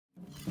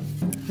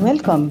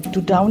Welcome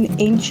to Down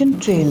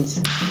Ancient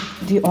Trails,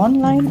 the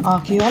online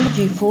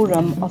archaeology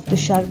forum of the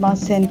Sharma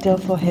Center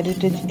for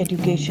Heritage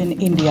Education,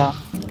 India.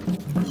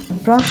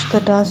 Brush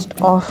the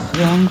dust off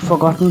long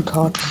forgotten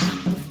thoughts.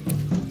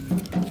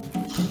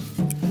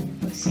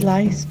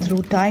 Slice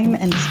through time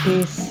and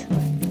space.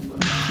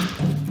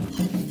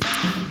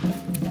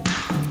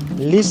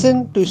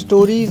 Listen to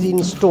stories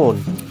in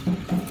stone.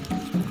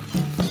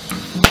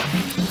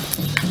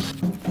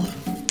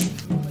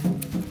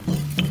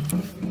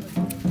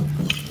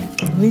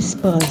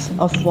 Whispers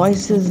of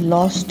voices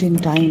lost in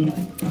time.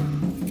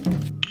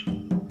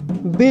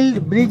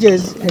 Build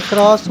bridges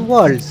across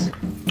worlds.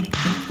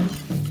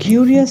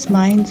 Curious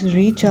minds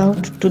reach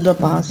out to the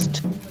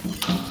past.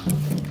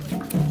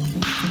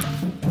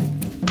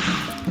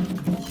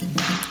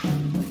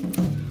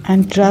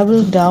 And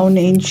travel down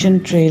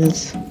ancient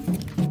trails.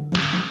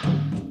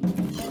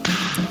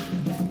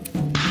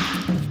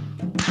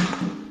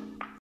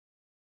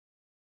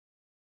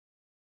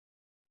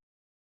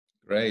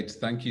 Great.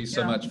 Thank you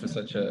so much for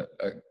such a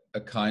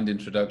kind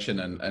introduction.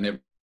 And it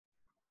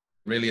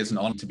really is an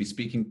honor to be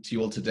speaking to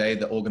you all today.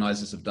 The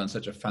organizers have done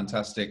such a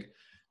fantastic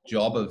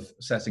job of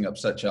setting up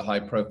such a high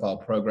profile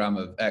program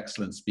of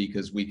excellent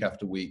speakers week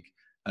after week.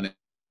 And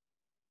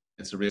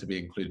it's a real to be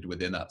included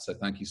within that. So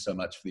thank you so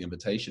much for the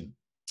invitation.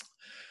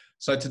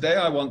 So today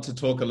I want to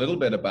talk a little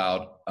bit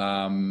about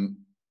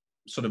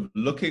sort of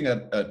looking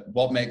at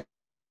what makes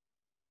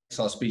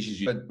our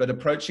species unique, but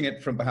approaching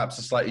it from perhaps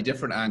a slightly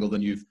different angle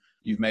than you've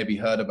maybe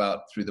heard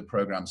about through the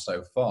program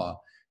so far.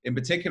 In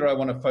particular, I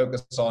want to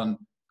focus on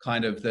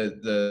kind of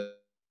the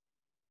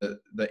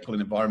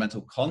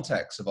environmental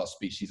context of our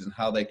species and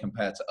how they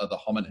compare to other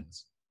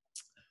hominins.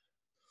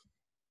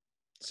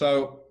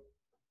 So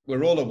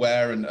we're all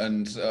aware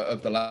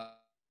of the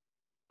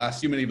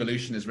last human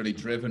evolution is really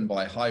driven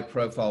by high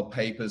profile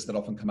papers that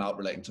often come out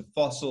relating to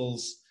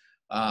fossils.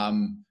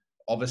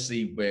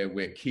 Obviously,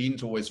 we're keen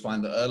to always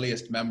find the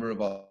earliest member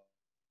of our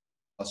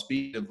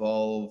species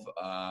evolve,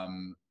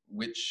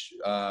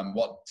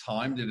 what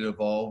time did it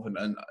evolve,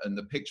 and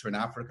the picture in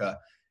Africa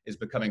is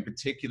becoming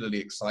particularly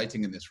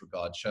exciting in this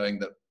regard, showing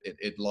that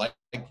it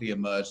likely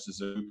emerged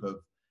as a group of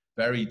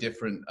very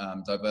different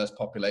diverse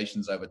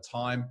populations over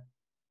time.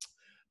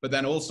 But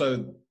then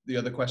also the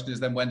other question is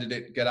then when did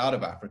it get out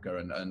of Africa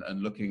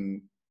and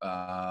looking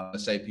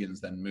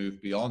sapiens then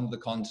moved beyond the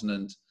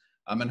continent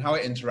and how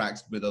it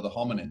interacts with other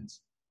hominins.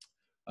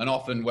 And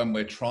often when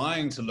we're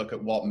trying to look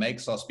at what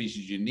makes our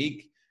species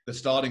unique, the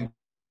starting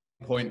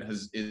point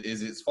is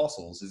its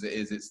fossils,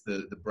 it's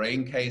the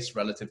brain case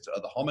relative to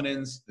other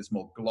hominins, this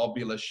more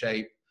globular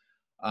shape,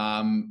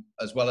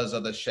 as well as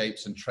other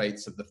shapes and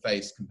traits of the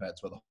face compared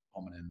to other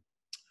hominins.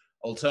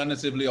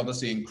 Alternatively,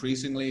 obviously,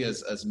 increasingly,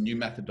 as new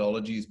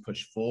methodologies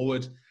push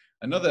forward,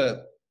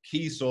 another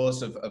key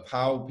source of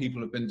how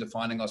people have been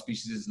defining our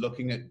species is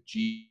looking at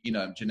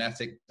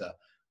genetic data,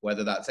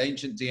 whether that's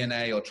ancient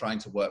DNA or trying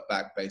to work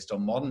back based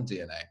on modern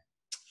DNA.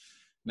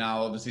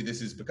 Now, obviously,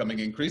 this is becoming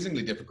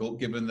increasingly difficult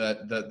given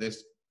that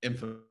this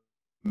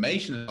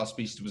information our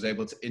species was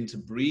able to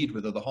interbreed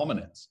with other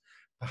hominins,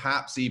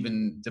 perhaps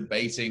even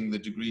debating the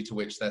degree to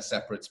which they're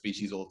separate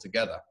species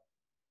altogether.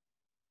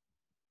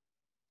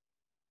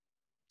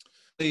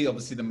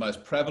 Obviously, the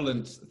most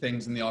prevalent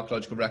things in the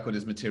archaeological record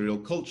is material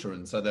culture.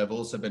 And so there have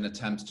also been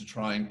attempts to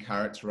try and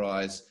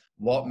characterize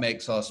what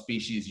makes our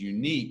species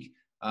unique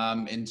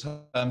in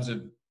terms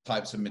of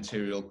types of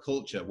material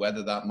culture,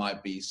 whether that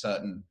might be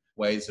certain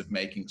ways of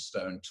making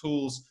stone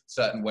tools,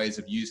 certain ways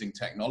of using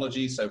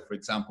technology. So for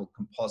example,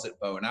 composite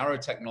bow and arrow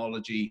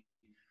technology,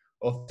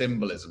 or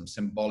symbolism,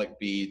 symbolic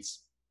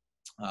beads,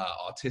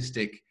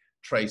 artistic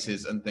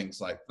traces and things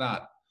like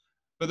that.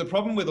 But the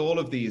problem with all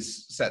of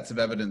these sets of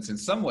evidence in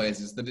some ways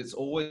is that it's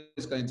always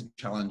going to be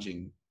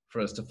challenging for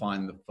us to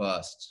find the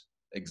first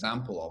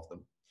example of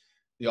them.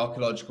 The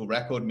archaeological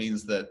record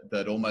means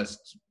that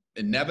almost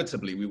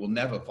inevitably we will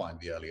never find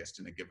the earliest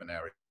in a given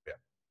area.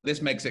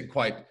 This makes it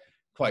quite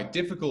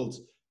difficult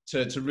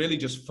to really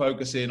just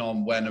focus in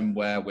on when and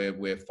where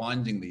we're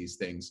finding these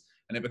things.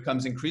 And it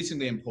becomes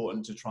increasingly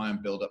important to try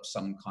and build up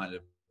some kind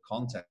of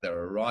context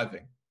they're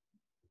arriving.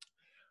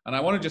 And I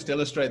want to just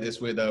illustrate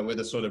this with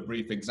a sort of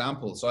brief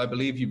example. So I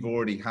believe you've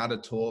already had a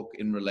talk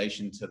in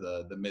relation to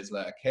the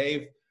Mislayer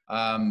cave,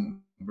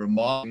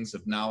 remarks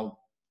of now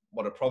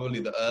what are probably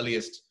the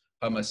earliest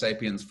Homo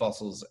sapiens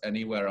fossils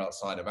anywhere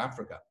outside of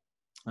Africa.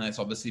 And it's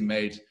obviously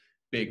made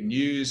big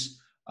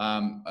news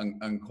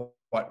and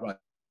quite right.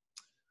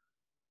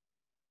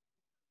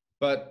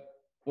 But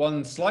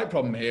one slight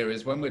problem here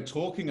is when we're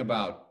talking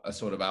about a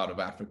sort of out of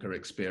Africa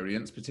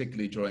experience,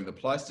 particularly during the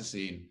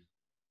Pleistocene,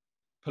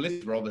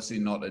 politics were obviously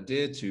not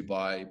adhered to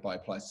by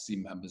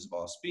Pleistocene members of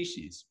our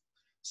species.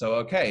 So,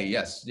 okay,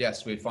 yes,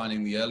 we're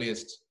finding the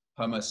earliest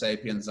Homo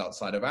sapiens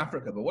outside of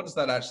Africa, but what does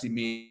that actually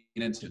mean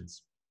in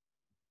instance?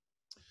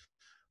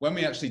 When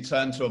we actually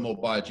turn to a more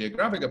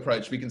biogeographic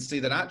approach, we can see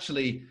that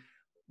actually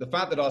the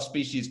fact that our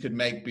species could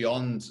make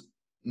beyond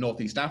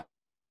Northeast Africa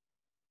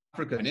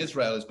and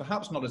Israel is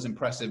perhaps not as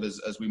impressive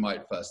as we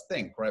might first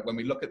think, right? When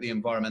we look at the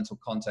environmental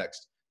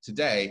context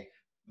today,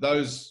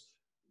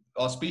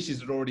 our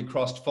species had already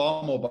crossed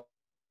far more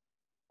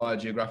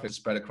biogeographic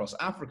spread across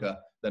Africa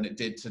than it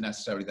did to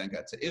necessarily then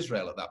get to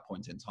Israel at that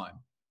point in time.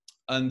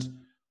 And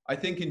I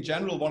think in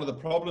general, one of the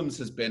problems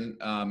has been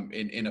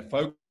in a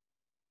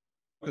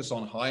focus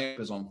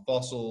on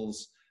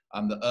fossils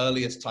and the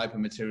earliest type of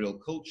material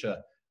culture,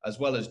 as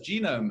well as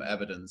genome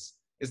evidence,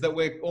 is that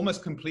we're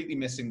almost completely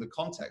missing the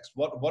context.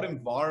 What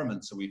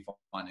environments are we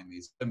finding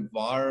these?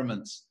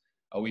 Environments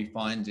are we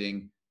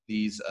finding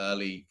these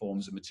early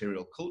forms of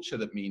material culture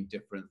that mean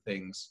different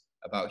things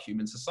about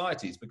human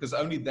societies? Because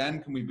only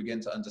then can we begin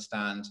to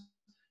understand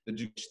the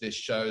degree to which this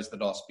shows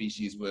that our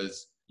species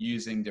was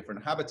using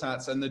different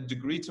habitats, and the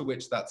degree to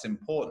which that's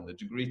important, the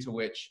degree to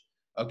which,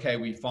 okay,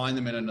 we find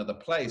them in another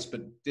place,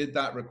 but did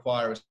that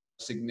require a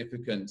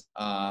significant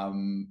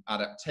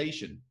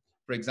adaptation?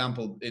 For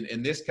example,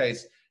 in this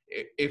case,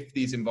 if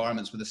these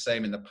environments were the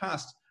same in the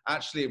past,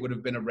 actually it would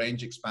have been a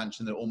range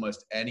expansion that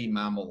almost any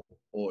mammal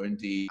or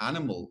indeed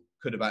animal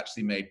could have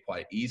actually made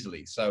quite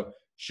easily. So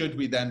should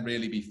we then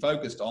really be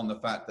focused on the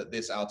fact that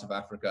this out of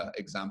Africa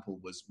example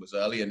was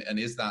early, and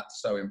is that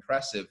so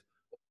impressive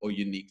or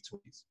unique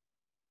to us?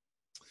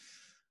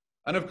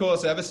 And of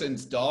course, ever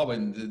since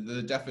Darwin,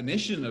 the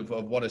definition of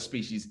what a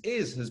species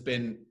is has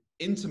been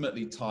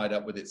intimately tied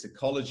up with its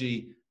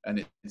ecology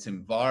and its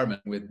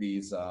environment, with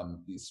these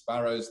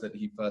sparrows that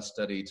he first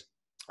studied.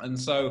 And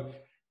so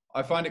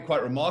I find it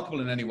quite remarkable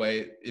in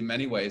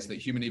many ways that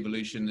human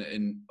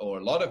evolution or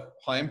a lot of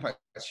high impact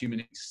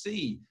humans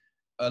see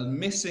are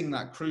missing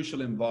that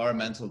crucial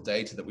environmental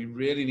data that we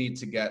really need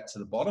to get to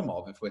the bottom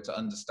of if we're to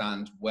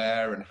understand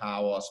where and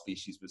how our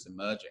species was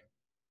emerging.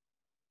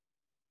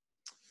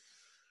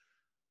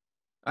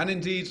 And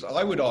indeed,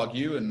 I would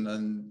argue,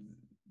 and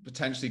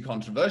potentially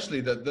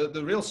controversially, that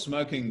the real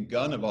smoking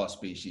gun of our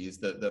species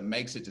that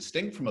makes it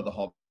distinct from other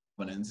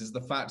hominins is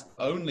the fact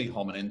that only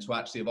hominin to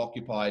actually have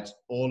occupied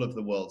all of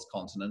the world's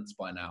continents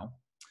by now.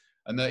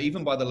 And that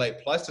even by the late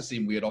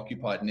Pleistocene, we had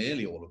occupied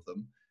nearly all of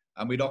them.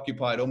 And we'd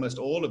occupied almost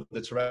all of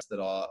the terrestrials that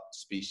are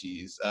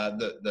species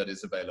that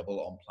is available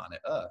on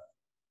planet Earth.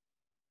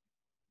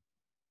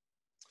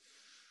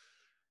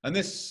 And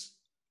this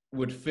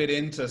would fit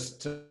into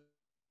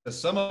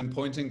some of them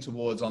pointing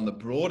towards, on the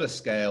broader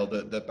scale,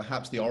 that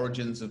perhaps the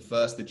origins of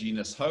first the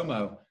genus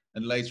Homo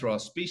and later our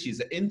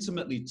species are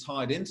intimately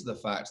tied into the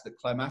fact that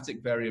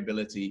climatic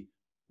variability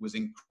was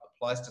in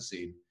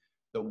Pleistocene,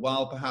 that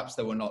while perhaps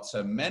there were not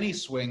so many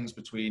swings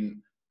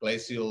between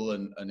glacial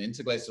and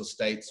interglacial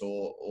states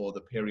or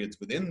the periods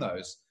within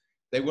those,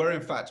 they were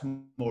in fact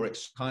more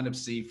kind of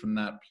see from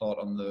that plot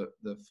on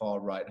the far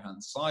right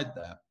hand side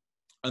there.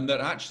 And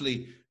that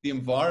actually the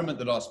environment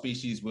that our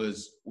species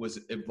was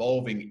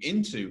evolving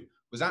into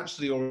was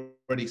actually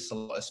already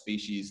a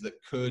species that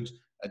could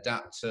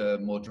adapt to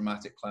more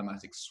dramatic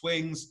climatic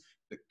swings,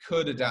 that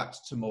could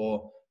adapt to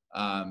more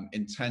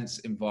intense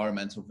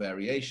environmental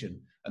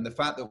variation. And the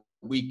fact that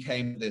we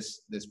came to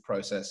this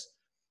process,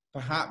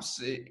 perhaps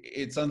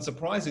it's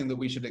unsurprising that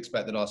we should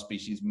expect that our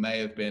species may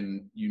have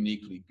been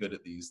uniquely good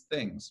at these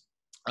things.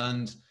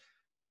 And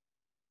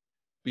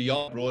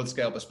beyond broad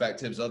scale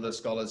perspectives, other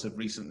scholars have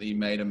recently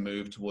made a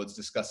move towards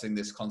discussing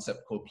this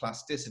concept called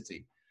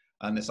plasticity,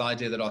 and this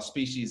idea that our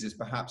species is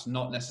perhaps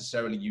not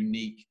necessarily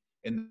unique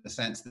in the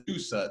sense that do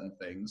certain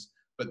things,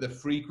 but the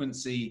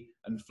frequency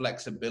and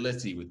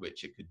flexibility with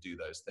which it could do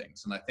those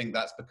things. And I think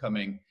that's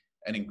becoming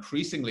an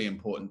increasingly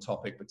important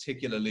topic,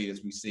 particularly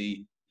as we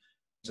see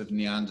of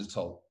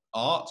Neanderthal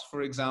art,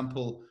 for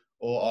example,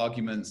 or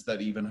arguments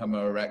that even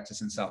Homo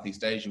erectus in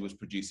Southeast Asia was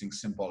producing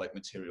symbolic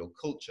material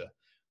culture.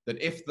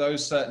 That if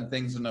those certain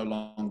things are no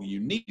longer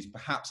unique,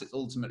 perhaps it's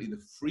ultimately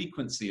the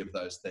frequency of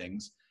those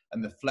things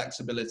and the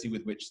flexibility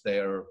with which they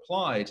are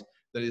applied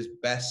that is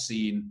best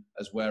seen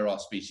as where our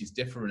species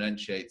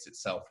differentiates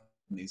itself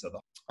from these other.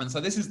 And so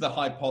this is the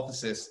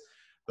hypothesis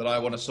that I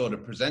want to sort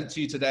of present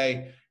to you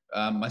today.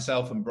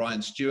 Myself and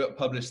Brian Stewart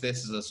published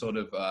this as a sort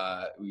of,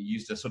 we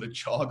used a sort of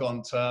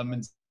jargon term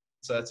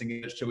inserting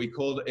it, so we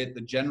called it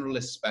the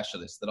generalist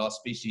specialist, that our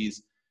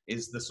species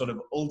is the sort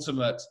of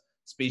ultimate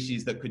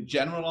species that could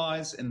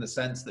generalize in the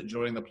sense that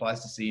during the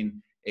Pleistocene,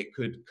 it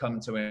could come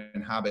to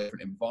inhabit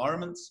different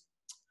environments.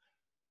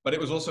 But it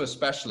was also a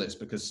specialist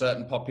because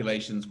certain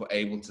populations were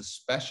able to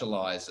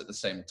specialize at the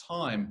same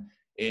time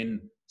in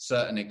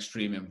certain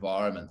extreme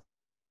environments,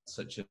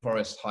 such as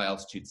forest, high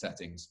altitude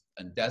settings,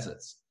 and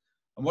deserts.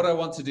 And what I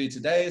want to do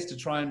today is to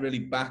try and really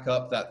back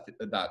up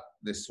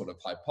this sort of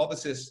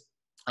hypothesis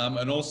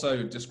and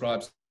also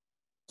describe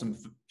some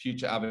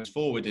future avenues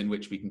forward in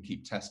which we can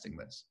keep testing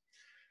this.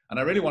 And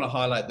I really want to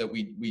highlight that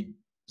we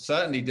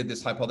certainly did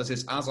this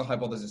hypothesis as a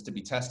hypothesis to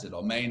be tested.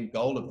 Our main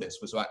goal of this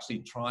was to actually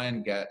try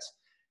and get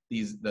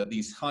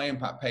these high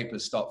impact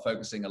papers start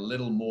focusing a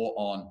little more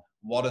on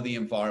what are the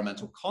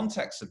environmental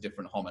contexts of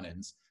different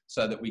hominins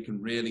so that we can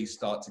really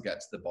start to get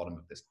to the bottom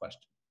of this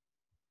question.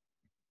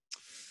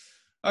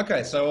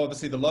 Okay, so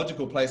obviously the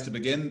logical place to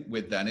begin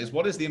with then is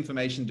what is the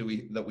information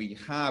that we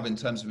have in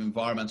terms of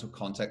environmental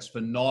context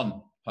for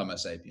non-Homo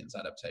sapiens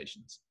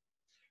adaptations?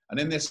 And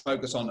in this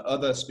focus on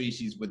other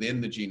species within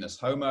the genus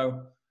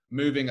Homo,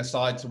 moving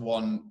aside to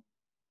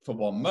for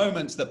one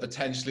moment that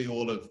potentially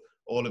all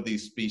of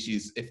these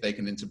species, if they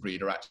can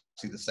interbreed, are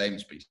actually the same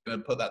species. I'm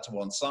going to put that to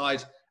one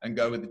side and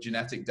go with the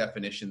genetic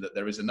definition that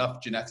there is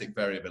enough genetic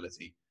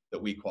variability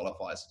that we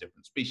qualify as a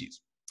different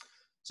species.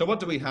 So what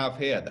do we have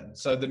here then?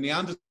 So the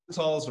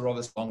Neanderthals are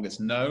obviously longest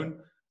known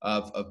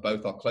of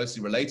both our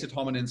closely related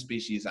hominin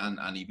species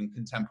and even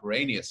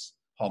contemporaneous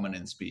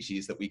hominin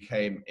species that we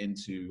came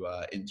into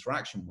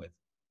interaction with.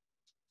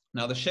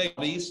 Now the shape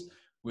of these,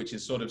 which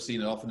is sort of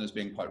seen often as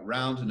being quite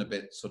round and a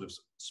bit sort of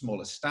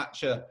smaller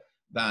stature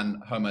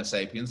than Homo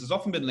sapiens, has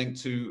often been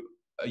linked to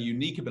a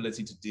unique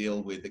ability to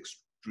deal with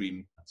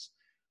extreme currents.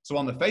 So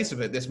on the face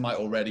of it, this might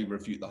already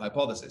refute the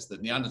hypothesis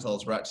that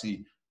Neanderthals were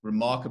actually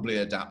remarkably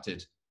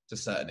adapted to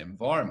certain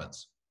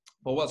environments.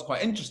 But what's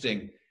quite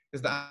interesting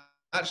is that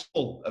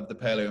actual of the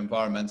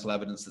paleoenvironmental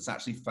evidence that's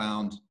actually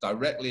found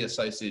directly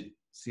associated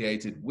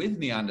with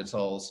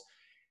Neanderthals,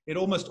 it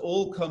almost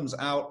all comes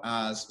out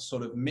as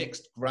sort of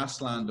mixed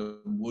grassland and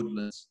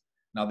woodlands.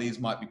 Now, these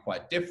might be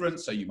quite different.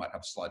 So you might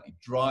have slightly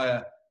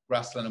drier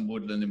grassland and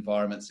woodland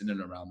environments in and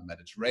around the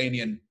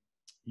Mediterranean.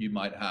 You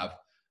might have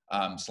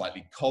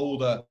slightly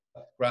colder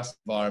grass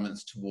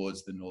environments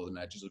towards the northern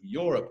edges of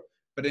Europe.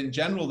 But in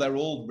general, they're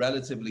all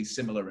relatively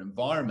similar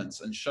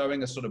environments and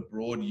showing a sort of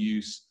broad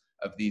use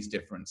of these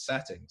different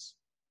settings.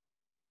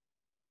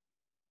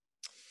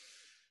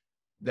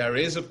 There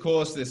is, of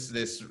course,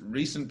 this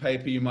recent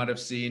paper you might have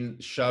seen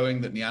showing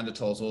that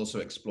Neanderthals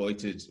also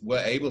were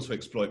able to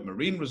exploit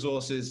marine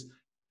resources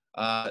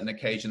on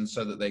occasion,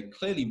 so that they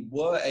clearly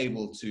were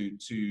able to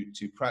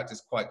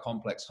practice quite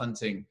complex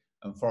hunting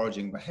and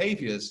foraging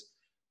behaviors.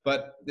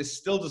 But this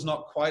still does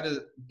not quite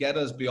get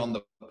us beyond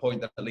the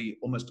point that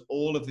almost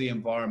all of the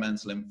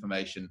environmental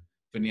information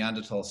for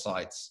Neanderthal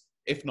sites,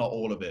 if not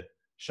all of it,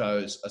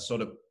 shows a sort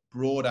of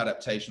broad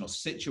adaptation or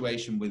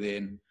situation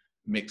within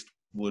mixed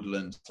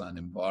woodland land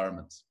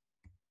environments.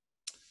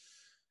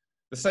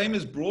 The same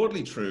is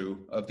broadly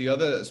true of the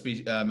other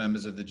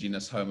members of the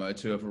genus Homo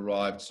to have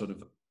arrived sort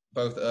of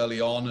both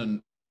early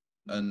on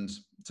and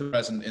to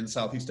present in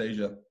Southeast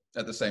Asia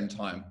at the same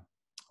time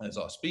as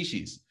our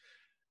species.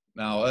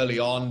 Now, early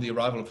on, the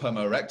arrival of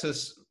Homo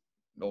erectus,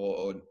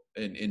 or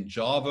in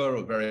Java,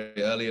 or very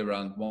early,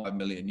 around 1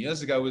 million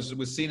years ago,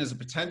 was seen as a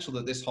potential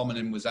that this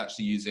hominin was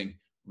actually using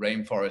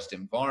rainforest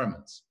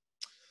environments.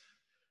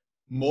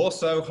 More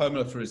so,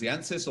 Homo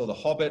floresiensis, or the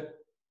hobbit,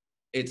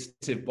 its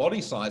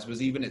body size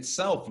was even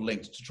itself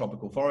linked to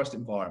tropical forest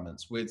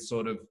environments, with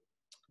sort of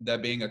there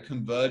being a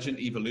convergent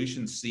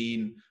evolution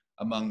seen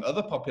among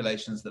other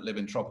populations that live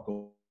in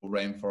tropical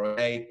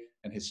rainforest.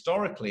 And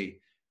historically,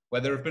 where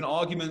there have been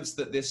arguments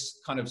that this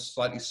kind of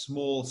slightly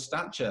small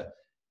stature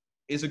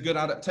is a good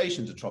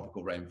adaptation to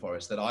tropical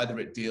rainforest, that either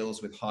it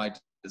deals with high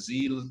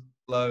disease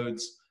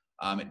loads,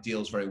 it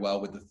deals very well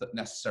with the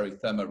necessary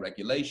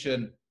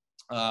thermoregulation,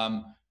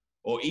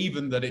 or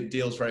even that it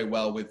deals very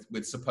well with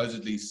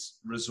supposedly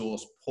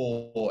resource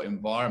poor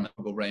environment.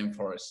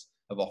 Rainforests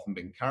have often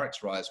been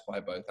characterized by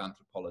both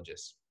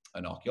anthropologists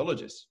and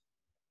archaeologists.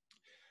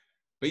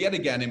 But yet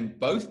again, in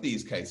both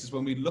these cases,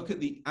 when we look at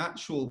the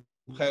actual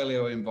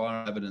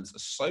paleoenvironmental evidence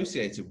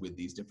associated with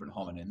these different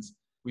hominins,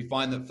 we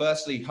find that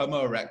firstly,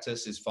 Homo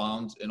erectus is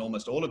found in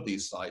almost all of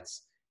these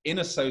sites in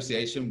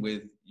association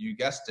with, you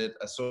guessed it,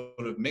 a sort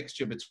of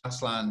mixture between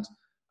grassland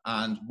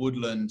and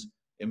woodland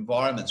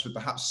environments, with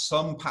perhaps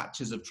some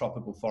patches of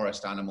tropical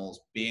forest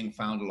animals being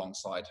found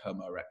alongside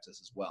Homo erectus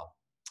as well.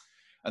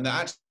 And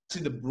that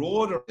actually the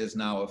broader is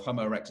now of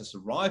Homo erectus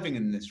arriving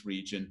in this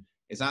region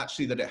is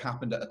actually that it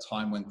happened at a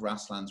time when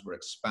grasslands were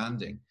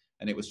expanding,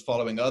 and it was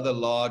following other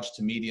large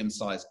to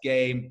medium-sized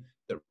game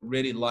that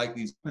really like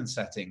these open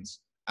settings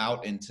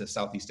out into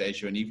Southeast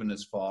Asia and even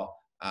as far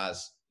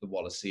as the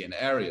Wallacean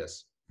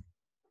areas.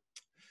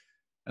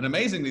 And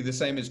amazingly, the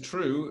same is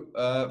true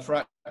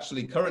for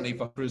actually currently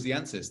for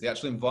floresiensis. The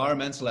actual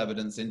environmental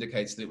evidence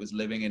indicates that it was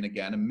living in,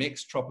 again, a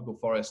mixed tropical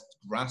forest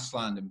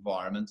grassland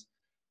environment,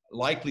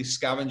 likely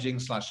scavenging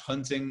 /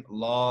 hunting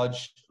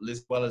large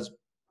as well as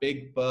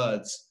big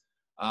birds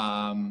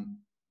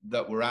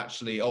that were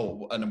actually,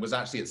 and it was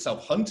actually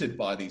itself hunted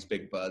by these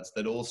big birds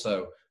that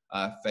also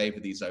favor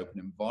these open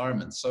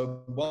environments.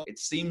 So it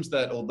seems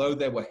that although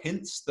there were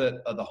hints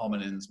that other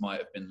hominins might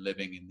have been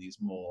living in these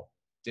more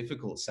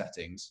difficult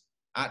settings,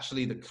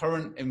 actually the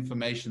current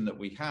information that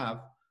we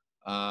have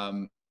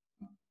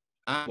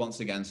once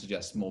again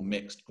suggests more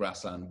mixed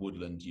grassland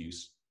woodland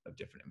use of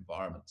different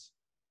environments.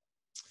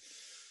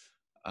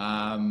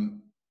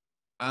 And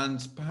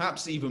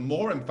perhaps even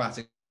more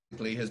emphatically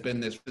has been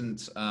this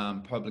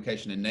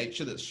publication in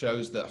Nature that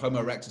shows that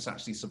Homo erectus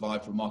actually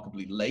survived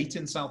remarkably late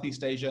in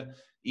Southeast Asia,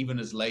 even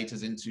as late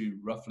as into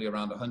roughly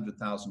around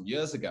 100,000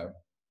 years ago,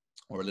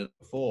 or a little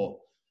before.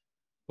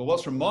 But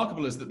what's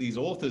remarkable is that these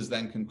authors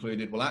then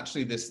concluded, well,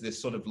 actually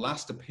this sort of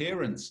last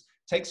appearance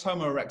takes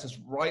Homo erectus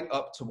right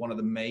up to one of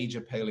the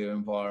major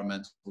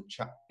paleoenvironmental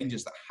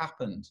changes that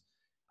happened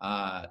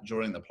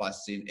during the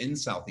Pleistocene in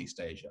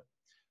Southeast Asia.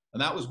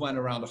 And that was when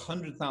around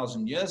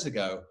 100,000 years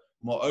ago,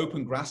 more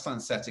open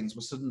grassland settings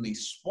were suddenly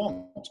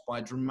swamped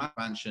by dramatic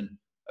expansion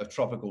of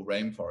tropical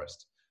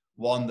rainforest.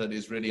 One that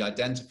is really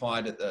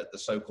identified at the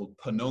so-called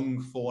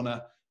Penung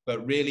fauna,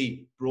 but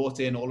really brought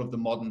in all of the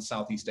modern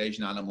Southeast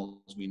Asian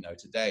animals we know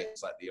today,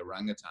 it's like the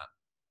orangutan.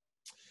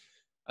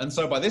 And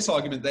so by this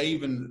argument, they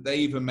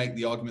even make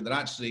the argument that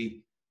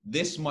actually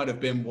this might have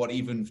been what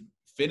even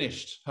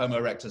finished Homo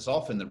erectus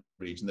off in the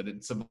region, that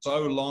it's so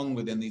long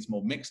within these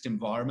more mixed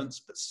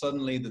environments, but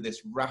suddenly that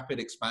this rapid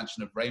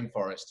expansion of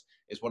rainforest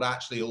is what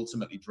actually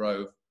ultimately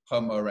drove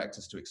Homo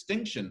erectus to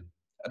extinction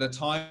at a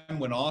time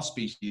when our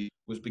species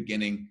was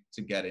beginning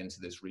to get into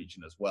this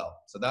region as well.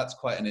 So that's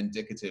quite an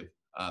indicative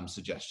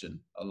suggestion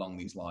along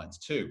these lines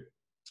too.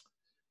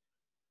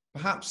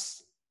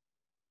 Perhaps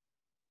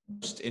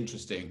most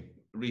interesting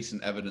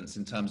recent evidence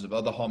in terms of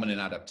other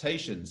hominin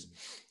adaptations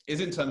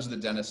is in terms of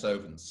the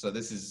Denisovans. So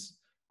this is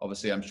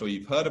obviously, I'm sure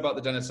you've heard about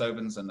the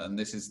Denisovans, and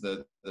this is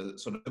the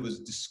sort of, it was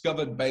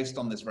discovered based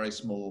on this very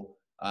small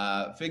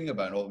finger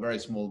bone or very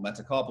small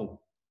metacarpal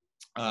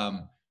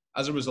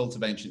as a result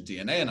of ancient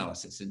DNA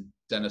analysis in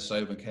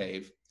Denisovan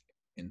cave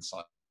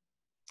inside.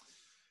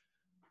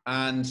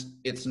 And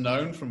it's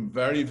known from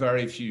very,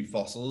 very few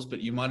fossils,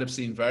 but you might have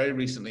seen very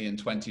recently in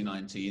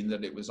 2019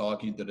 that it was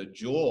argued that a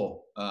jaw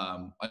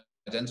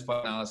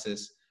identified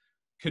analysis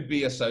could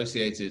be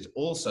associated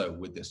also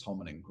with this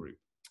hominin group.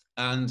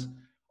 And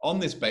on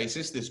this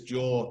basis, this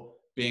jaw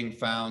being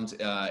found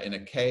in a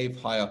cave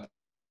high up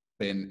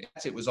in,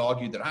 it was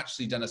argued that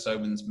actually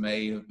Denisovans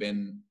may have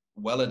been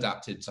well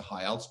adapted to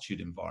high altitude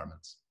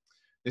environments.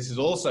 This is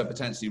also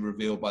potentially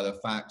revealed by the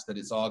fact that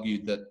it's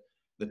argued that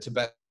the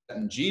Tibetan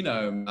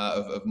genome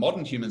of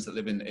modern humans that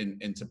live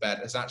in Tibet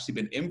has actually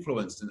been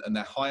influenced, and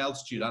their high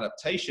altitude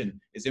adaptation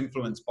is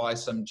influenced by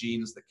some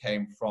genes that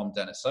came from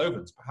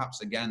Denisovans,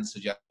 perhaps again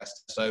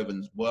suggests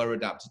Denisovans were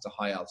adapted to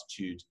high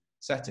altitude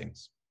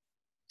settings.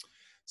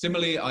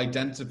 Similarly,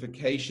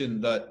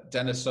 identification that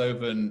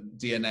Denisovan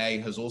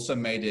DNA has also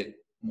made it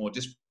more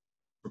disparate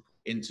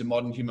into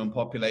modern human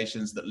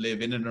populations that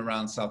live in and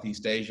around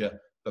Southeast Asia,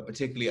 but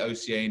particularly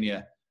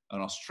Oceania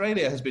and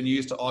Australia, has been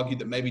used to argue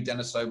that maybe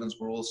Denisovans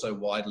were also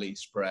widely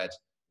spread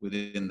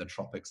within the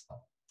tropics.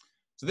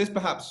 So this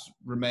perhaps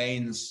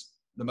remains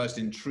the most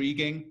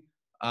intriguing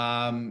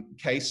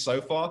case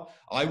so far.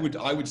 I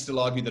would still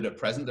argue that at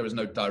present there is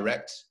no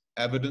direct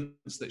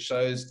evidence that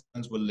shows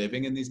humans were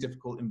living in these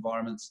difficult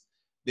environments.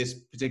 This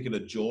particular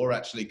jaw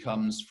actually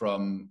comes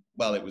from,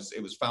 well, it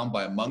was found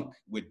by a monk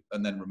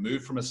and then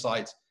removed from a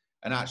site,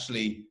 and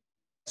actually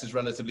this is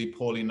relatively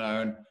poorly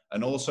known.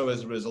 And also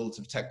as a result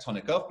of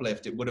tectonic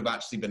uplift, it would have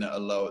actually been at a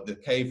lower, the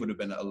cave would have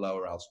been at a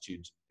lower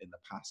altitude in the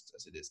past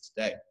as it is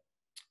today.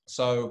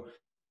 So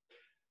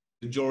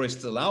the jury is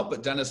still out,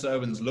 but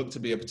Denisovans look to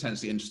be a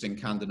potentially interesting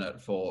candidate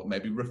for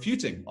maybe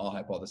refuting our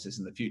hypothesis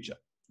in the future.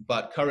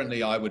 But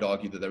currently I would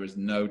argue that there is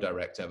no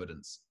direct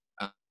evidence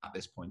at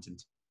this point in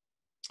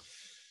time.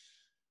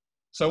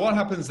 So what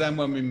happens then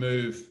when we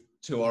move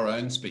to our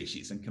own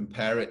species and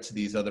compare it to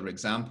these other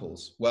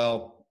examples?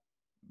 Well,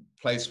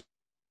 place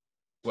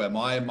where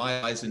my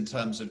eyes in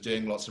terms of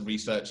doing lots of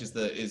research is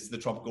the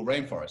tropical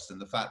rainforest,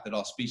 and the fact that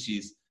our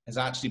species has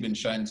actually been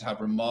shown to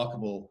have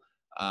remarkable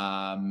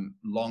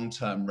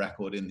long-term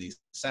record in these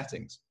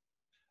settings.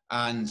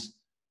 And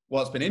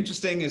what's been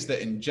interesting is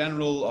that in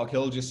general,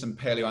 archaeologists and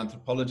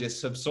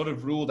paleoanthropologists have sort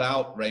of ruled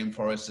out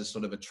rainforests as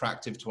sort of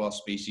attractive to our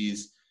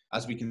species.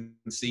 As we can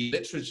see,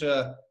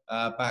 literature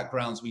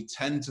backgrounds, we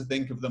tend to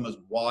think of them as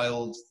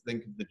wild.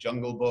 Think of the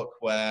Jungle Book,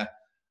 where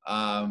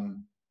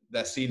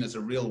they're seen as a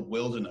real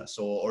wilderness,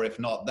 or if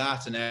not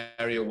that, an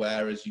area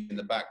where, as you in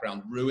the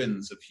background,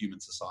 ruins of human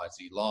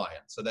society lie.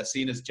 And so they're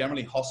seen as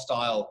generally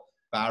hostile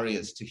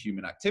barriers to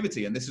human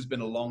activity. And this has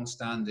been a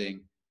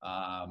long-standing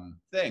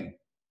thing.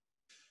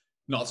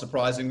 Not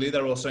surprisingly,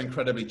 they're also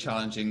incredibly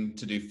challenging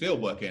to do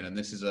fieldwork in. And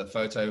this is a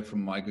photo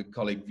from my good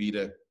colleague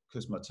Vida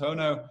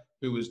Kusmatono,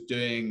 who was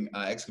doing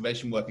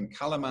excavation work in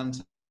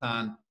Kalimantan.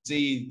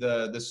 See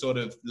the sort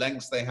of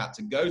lengths they had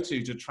to go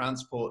to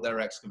transport their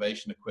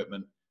excavation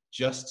equipment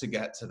just to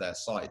get to their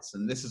sites.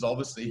 And this has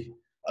obviously,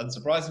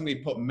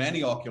 unsurprisingly, put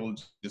many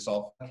archaeologists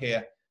off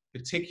here,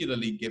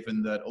 particularly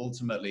given that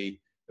ultimately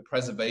the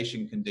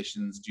preservation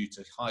conditions due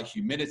to high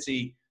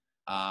humidity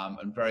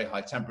and very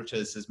high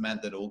temperatures has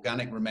meant that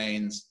organic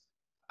remains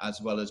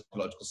as well as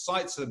archaeological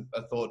sites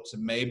are thought to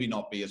maybe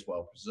not be as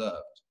well preserved.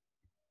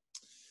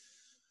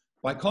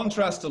 By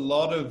contrast, a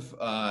lot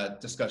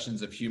of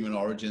discussions of human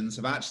origins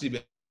have actually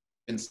been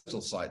in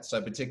settled sites. So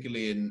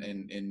particularly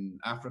in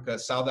Africa,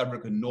 South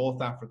Africa,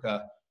 North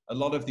Africa, a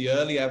lot of the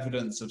early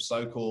evidence of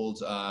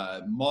so-called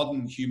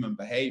modern human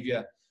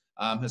behavior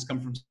has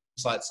come from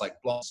sites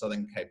like Blanc,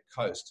 Southern Cape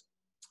Coast.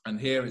 And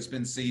here it's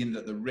been seen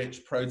that the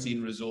rich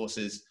protein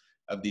resources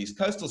of these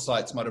coastal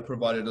sites might have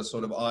provided a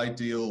sort of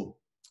ideal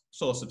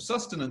source of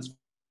sustenance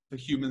for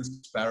humans to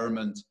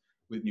experiment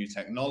with new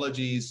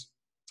technologies,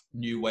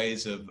 new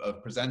ways of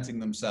presenting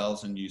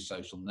themselves, and new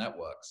social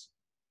networks.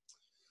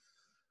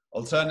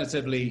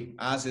 Alternatively,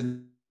 as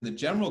in the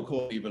general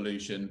course of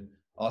evolution,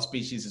 our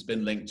species has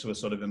been linked to a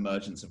sort of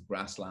emergence of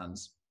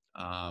grasslands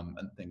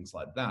and things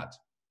like that.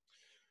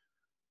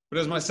 But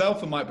as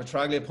myself and Mike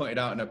Petraglia pointed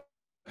out in a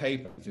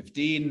paper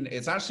 15,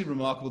 it's actually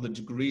remarkable the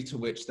degree to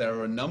which there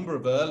are a number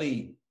of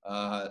early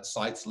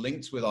sites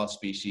linked with our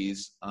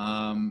species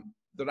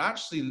that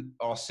actually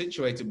are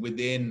situated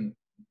within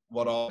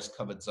what are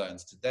covered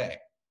zones today.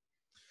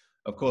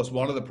 Of course,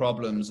 one of the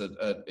problems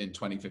in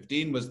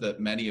 2015 was that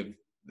many of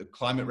the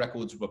climate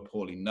records were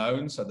poorly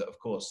known, so that, of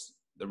course,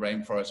 the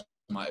rainforest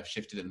might have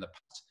shifted in the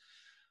past.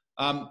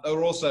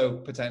 Or also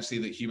potentially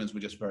that humans were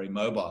just very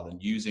mobile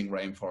and using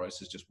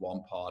rainforests as just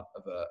one part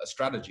of a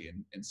strategy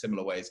in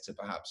similar ways to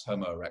perhaps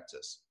Homo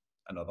erectus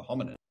and other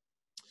hominin.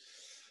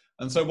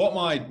 And so what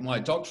my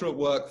doctorate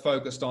work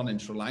focused on in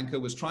Sri Lanka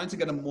was trying to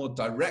get a more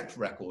direct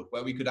record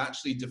where we could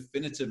actually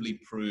definitively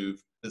prove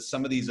that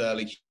some of these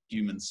early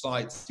human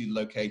sites are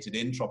located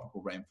in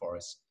tropical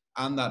rainforests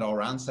and that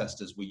our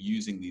ancestors were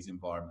using these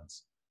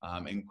environments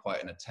in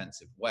quite an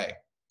intensive way.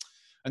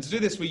 And to do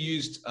this, we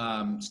used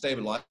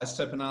stable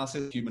isotope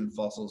analysis, human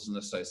fossils, and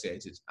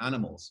associated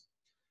animals.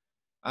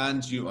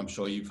 And I'm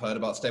sure you've heard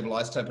about stable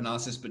isotope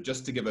analysis, but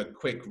just to give a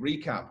quick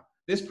recap,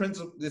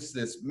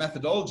 this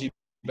methodology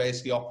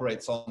basically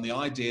operates on the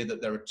idea that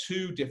there are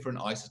two different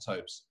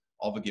isotopes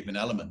of a given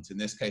element. In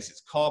this case,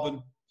 it's carbon.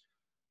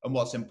 And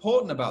what's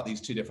important about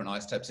these two different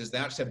isotopes is they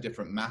actually have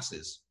different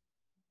masses.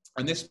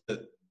 And this,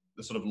 the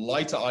sort of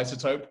lighter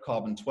isotope,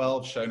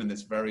 carbon-12, shown in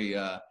this very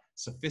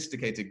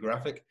sophisticated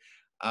graphic,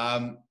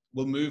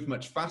 will move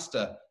much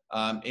faster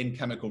in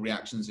chemical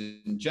reactions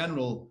in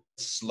general,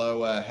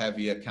 slower,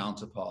 heavier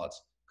counterpart,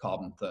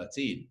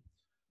 carbon-13.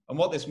 And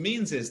what this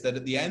means is that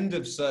at the end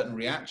of certain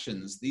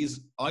reactions,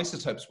 these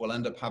isotopes will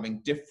end up having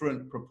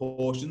different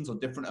proportions or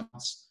different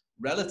amounts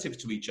relative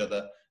to each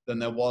other than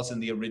there was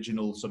in the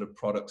original sort of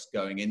products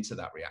going into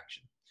that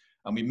reaction.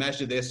 And we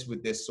measure this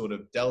with this sort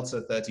of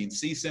delta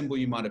 13C symbol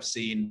you might have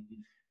seen.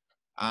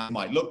 It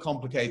might look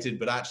complicated,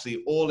 but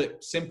actually all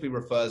it simply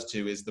refers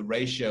to is the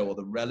ratio or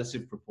the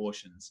relative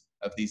proportions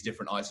of these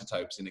different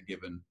isotopes in a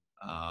given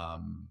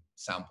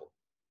sample.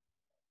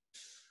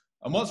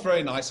 And what's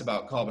very nice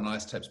about carbon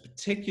isotopes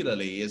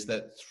particularly is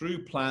that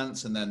through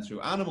plants and then through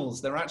animals,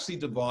 they're actually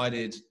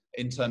divided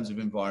in terms of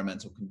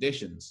environmental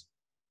conditions.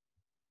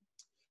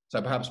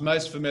 So perhaps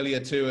most familiar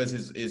to us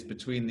is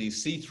between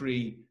these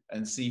C3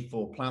 and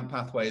C4 plant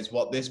pathways.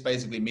 What this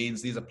basically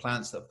means, these are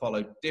plants that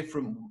follow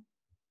different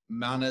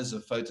manners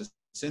of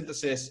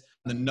photosynthesis.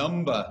 The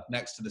number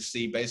next to the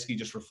C basically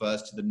just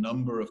refers to the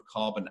number of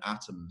carbon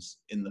atoms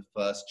in the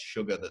first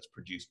sugar that's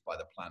produced by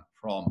the plant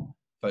from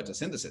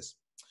photosynthesis.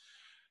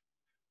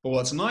 But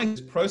what's nice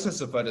is the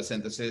process of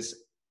photosynthesis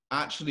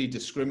actually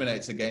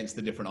discriminates against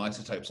the different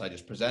isotopes I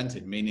just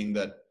presented, meaning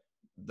that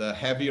the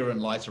heavier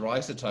and lighter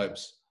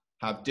isotopes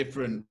have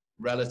different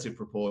relative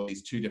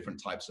proportions, two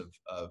different types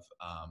of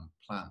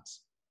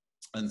plants.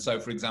 And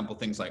so, for example,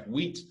 things like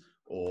wheat,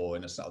 or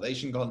in a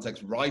salvation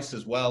context, rice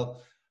as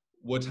well,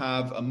 would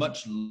have a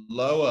much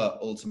lower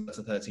ultimate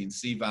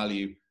 13C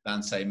value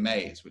than, say,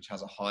 maize, which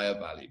has a higher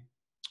value,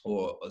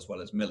 or as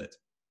well as millet.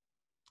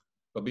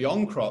 But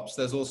beyond crops,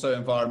 there's also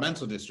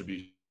environmental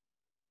distribution.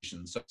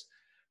 So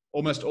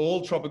almost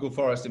all tropical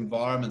forest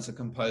environments are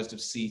composed of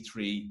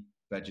C3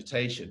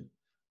 vegetation.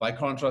 By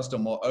contrast,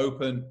 on more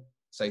open,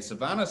 say,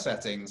 savanna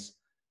settings,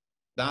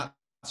 that's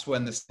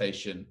when the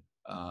vegetation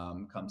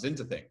comes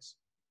into things.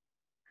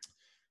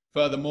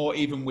 Furthermore,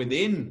 even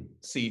within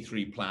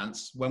C3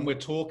 plants, when we're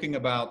talking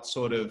about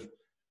sort of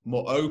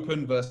more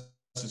open versus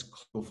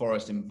tropical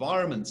forest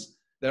environments,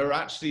 they're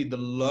actually the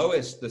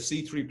lowest, the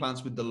C3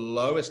 plants with the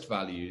lowest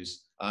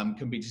values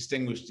can be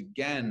distinguished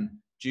again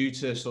due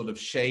to sort of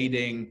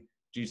shading,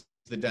 due to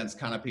the dense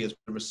canopy as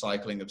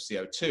recycling of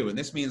CO2. And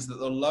this means that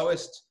the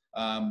lowest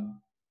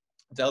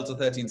delta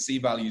 13C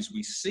values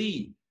we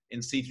see in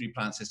C3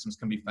 plant systems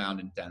can be found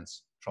in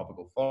dense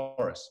tropical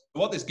forests.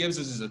 What this gives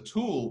us is a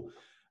tool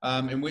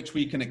in which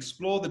we can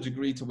explore the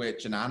degree to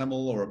which an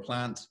animal or a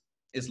plant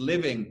is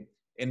living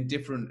in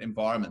different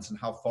environments and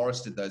how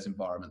forested those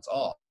environments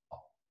are.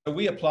 So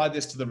we applied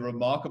this to the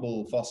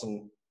remarkable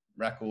fossil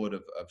record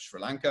of Sri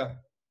Lanka.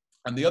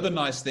 And the other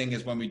nice thing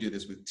is when we do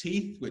this with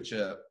teeth, which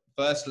are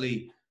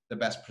firstly the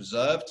best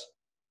preserved,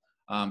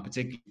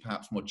 particularly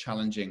perhaps more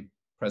challenging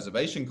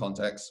preservation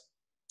contexts,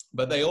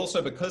 but they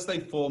also, because they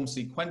form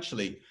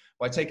sequentially,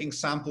 by taking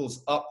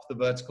samples up the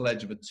vertical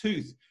edge of a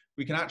tooth,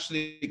 we can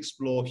actually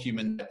explore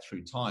human death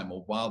through time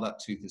or while that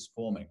tooth is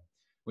forming,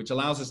 which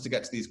allows us to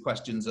get to these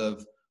questions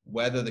of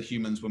whether the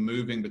humans were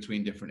moving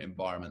between different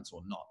environments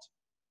or not.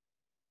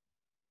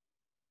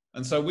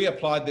 And so we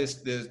applied this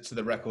to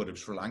the record of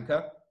Sri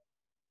Lanka.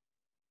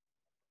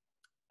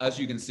 As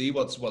you can see,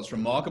 what's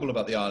remarkable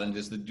about the island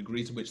is the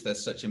degree to which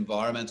there's such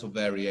environmental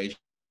variation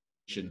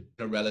in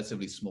a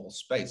relatively small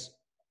space.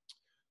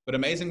 But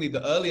amazingly,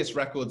 the earliest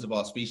records of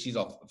our species,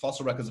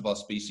 fossil records of our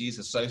species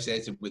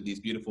associated with these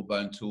beautiful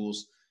bone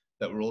tools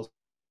that were also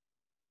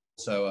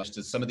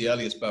some of the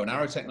earliest bow and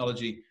arrow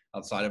technology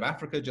outside of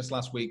Africa just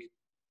last week.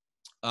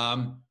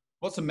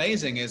 What's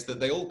amazing is that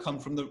they all come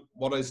from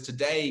what is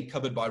today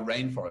covered by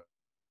rainforest.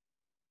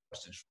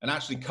 And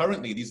actually,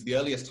 currently, these are the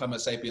earliest Homo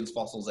sapiens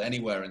fossils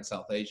anywhere in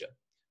South Asia.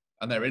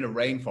 and they're in a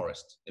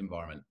rainforest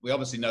environment. We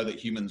obviously know that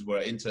humans were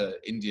into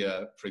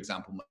India, for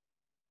example,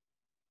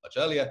 much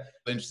earlier.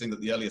 But interesting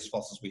that the earliest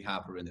fossils we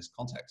have are in this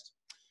context.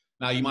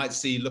 Now, you might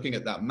see, looking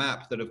at that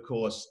map, that of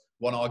course,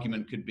 one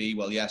argument could be,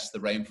 well, yes, the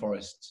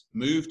rainforest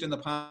moved in the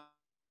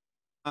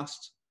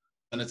past.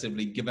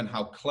 Alternatively, given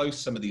how close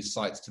some of these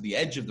sites to the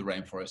edge of the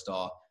rainforest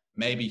are,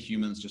 maybe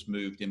humans just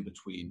moved in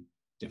between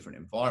different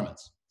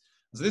environments.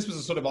 So this was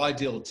a sort of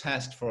ideal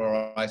test for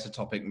our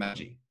isotopic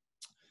methodology.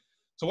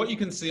 So what you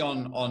can see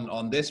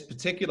on this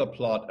particular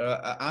plot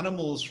are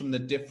animals from the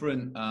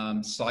different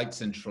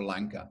sites in Sri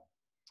Lanka.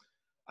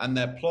 And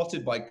they're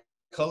plotted by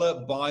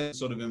color by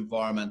sort of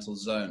environmental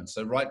zone.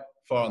 So right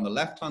far on the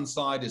left-hand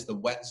side is the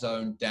wet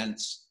zone,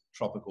 dense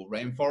tropical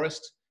rainforest.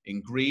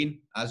 In green,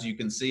 as you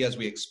can see, as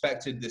we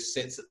expected, this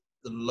sits at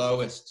the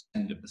lowest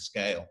end of the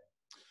scale.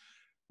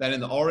 Then in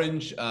the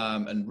orange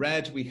and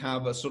red, we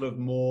have a sort of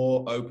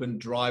more open,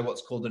 dry,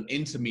 what's called an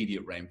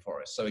intermediate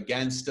rainforest. So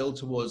again, still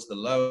towards the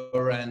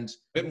lower end,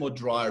 a bit more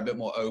dry, a bit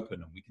more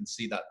open, and we can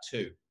see that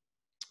too.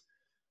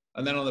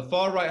 And then on the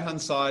far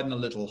right-hand side and a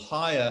little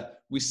higher,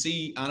 we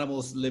see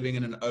animals living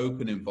in an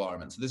open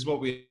environment. So this is what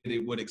we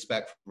would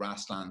expect from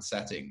grassland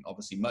setting,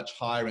 obviously much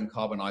higher in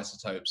carbon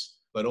isotopes,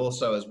 but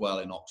also as well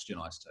in oxygen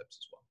isotopes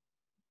as well.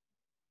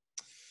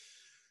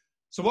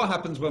 So what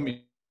happens when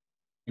we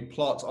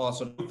plot our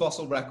sort of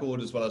fossil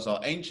record as well as our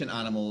ancient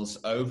animals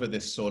over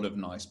this sort of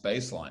nice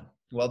baseline?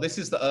 Well, this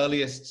is the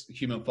earliest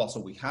human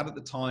fossil we had at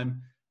the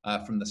time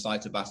from the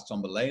site of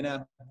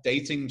Bastombolena,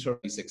 dating to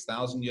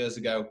 6,000 years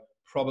ago.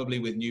 Probably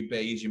with new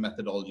Bayesian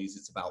methodologies,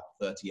 it's about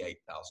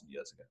 38,000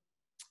 years ago.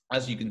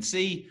 As you can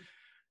see,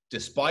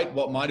 despite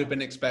what might have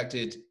been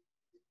expected,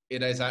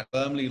 it is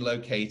firmly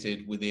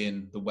located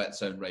within the wet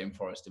zone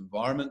rainforest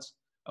environment.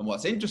 And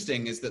what's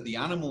interesting is that the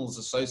animals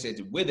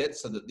associated with it,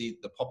 so that the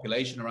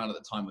population around at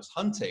the time was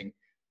hunting,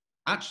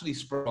 actually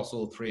spread across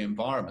all three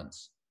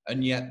environments.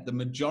 And yet the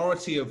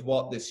majority of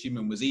what this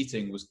human was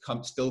eating was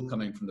still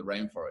coming from the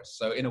rainforest.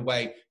 So in a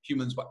way,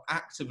 humans were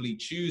actively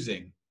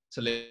choosing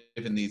to live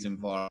in these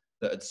environments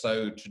that had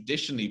so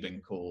traditionally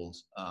been called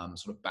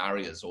sort of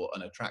barriers or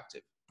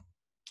unattractive.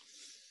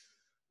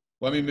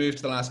 When we move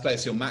to the last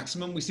glacial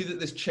maximum, we see that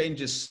this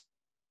changes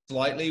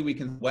slightly. We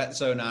can wet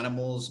zone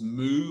animals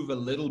move a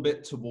little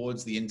bit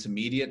towards the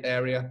intermediate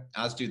area,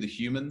 as do the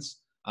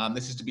humans.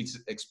 This is to be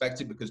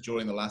expected because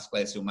during the last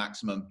glacial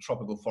maximum,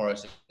 tropical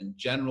forest in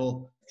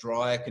general,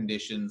 drier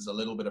conditions, a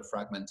little bit of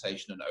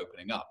fragmentation and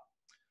opening up.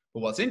 But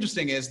what's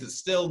interesting is that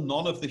still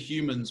none of the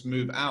humans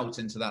move out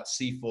into that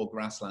C4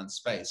 grassland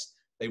space.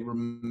 They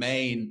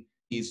remain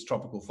these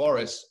tropical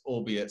forests,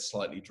 albeit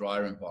slightly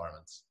drier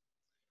environments.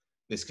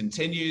 This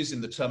continues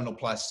in the terminal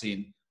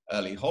Pleistocene,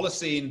 early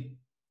Holocene.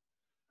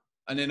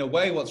 And in a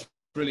way, what's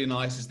really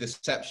nice is this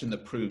section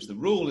that proves the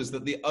rule is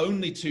that the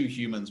only two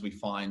humans we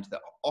find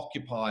that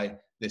occupy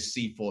this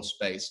C4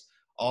 space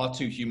are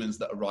two humans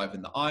that arrive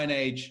in the Iron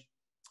Age,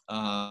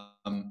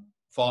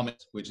 farming,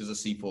 which is a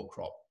C4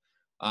 crop.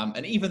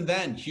 And even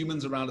then,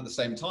 humans around at the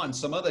same time,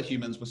 some other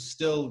humans were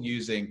still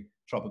using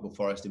tropical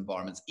forest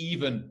environments,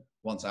 even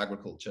once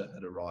agriculture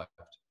had arrived.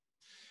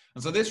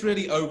 And so this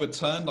really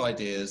overturned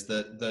ideas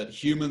that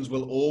humans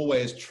will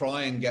always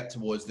try and get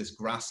towards this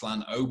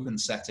grassland open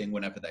setting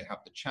whenever they have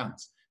the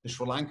chance. The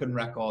Sri Lankan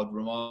record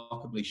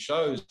remarkably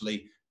shows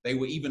they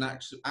were even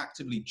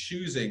actively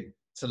choosing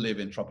to live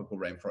in tropical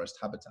rainforest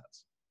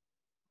habitats.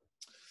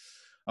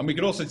 And we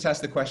could also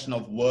test the question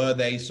of, were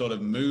they sort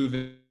of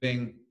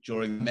moving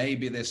during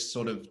maybe this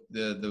sort of,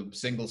 the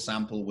single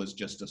sample was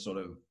just a sort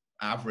of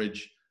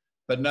average.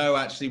 But no,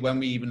 actually, when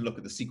we even look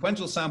at the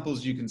sequential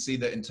samples, you can see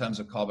that in terms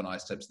of carbon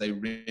isotopes, they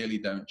really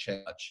don't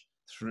change much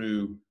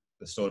through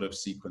the sort of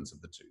sequence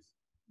of the tooth.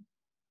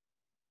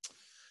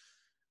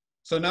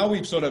 So now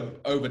we've sort of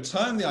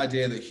overturned the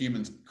idea that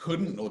humans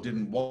couldn't or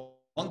didn't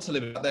want to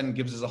live. That then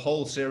gives us a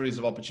whole series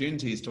of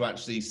opportunities to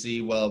actually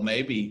see, well,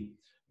 maybe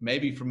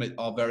from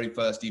our very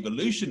first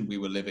evolution, we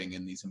were living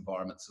in these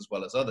environments as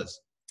well as others.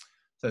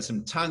 So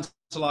some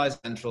tantalized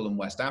Central and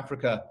West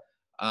Africa,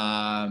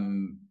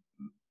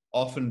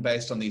 often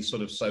based on these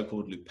sort of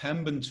so-called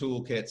Lupemban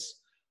toolkits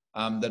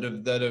that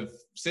have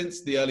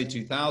since the early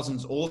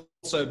 2000s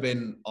also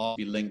been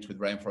linked with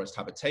rainforest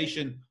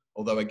habitation.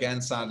 Although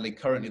again, sadly,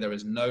 currently there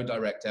is no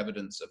direct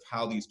evidence of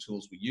how these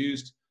tools were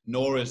used,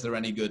 nor is there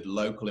any good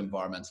local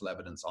environmental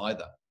evidence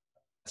either.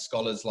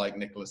 Scholars like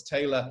Nicholas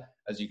Taylor,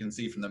 as you can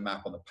see from the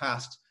map on the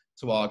past,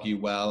 to argue,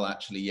 well,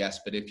 actually,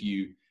 yes, but if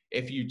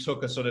you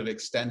took a sort of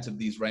extent of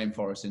these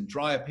rainforests in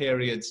drier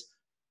periods,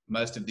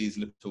 most of these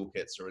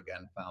toolkits are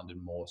again found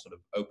in more sort of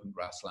open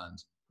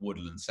grassland,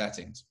 woodland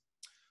settings.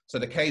 So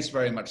the case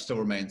very much still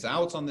remains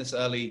out on this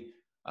early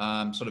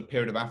sort of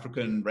period of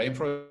African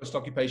rainforest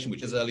occupation,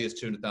 which is as early as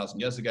 200,000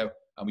 years ago,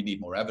 and we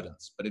need more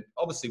evidence. But it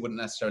obviously wouldn't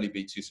necessarily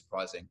be too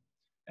surprising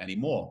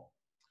anymore.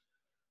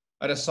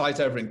 At a site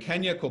over in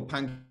Kenya called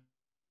Pangia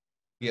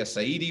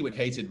Saidi,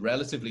 located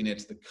relatively near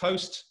to the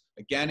coast.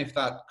 Again, if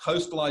that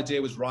coastal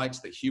idea was right,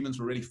 that humans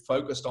were really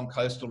focused on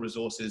coastal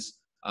resources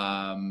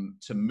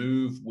to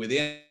move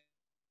within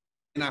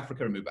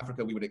Africa and move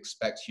Africa, we would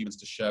expect humans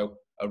to show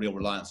a real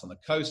reliance on the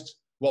coast.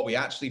 What we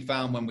actually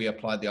found when we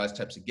applied the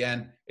isotopes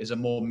again is a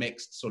more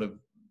mixed sort of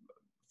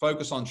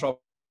focus on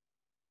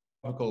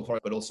tropical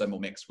forest, but also more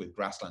mixed with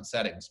grassland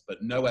settings,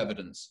 but no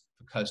evidence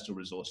for coastal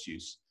resource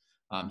use.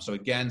 So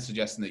again,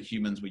 suggesting that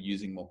humans were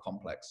using more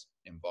complex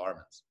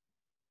environments.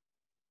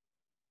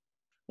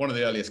 One of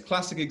the earliest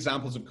classic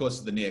examples, of course,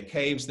 is the Near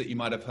Caves that you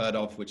might have heard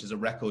of, which is a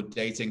record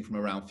dating from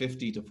around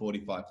 50 to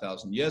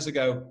 45,000 years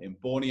ago in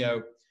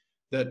Borneo,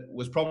 that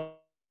was probably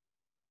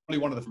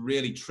one of the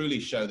really truly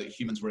show that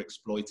humans were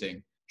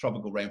exploiting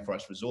tropical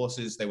rainforest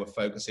resources. They were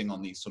focusing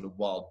on these sort of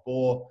wild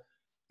boar,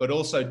 but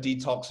also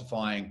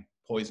detoxifying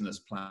poisonous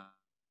plants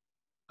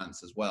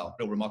as well.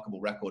 A remarkable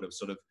record of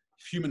sort of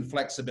human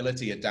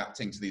flexibility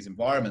adapting to these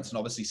environments, and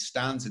obviously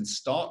stands in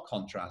stark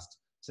contrast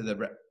to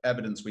the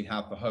evidence we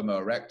have for Homo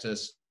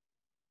erectus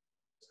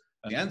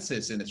and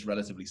in its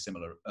relatively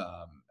similar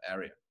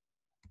area.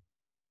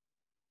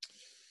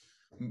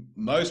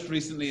 Most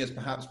recently has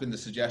perhaps been the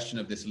suggestion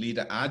of this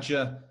leader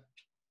Adja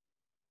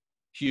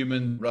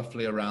human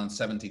roughly around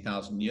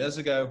 70,000 years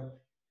ago.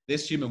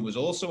 This human was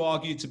also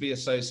argued to be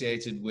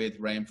associated with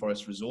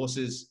rainforest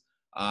resources.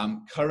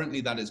 Currently,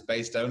 that is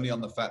based only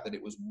on the fact that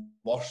it was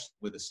washed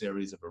with a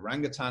series of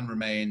orangutan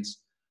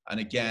remains. And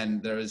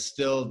again, there is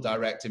still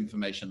direct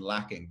information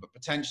lacking, but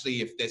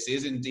potentially if this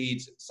is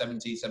indeed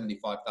 70,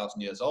 75,000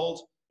 years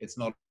old, it's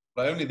not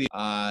only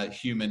the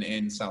human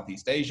in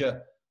Southeast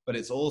Asia, but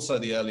it's also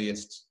the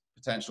earliest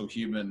potential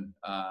human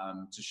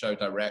to show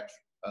direct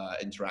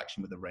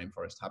interaction with the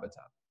rainforest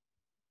habitat.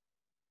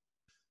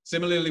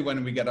 Similarly,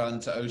 when we get on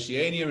to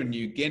Oceania and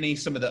New Guinea,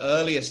 some of the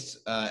earliest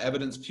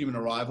evidence of human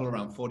arrival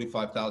around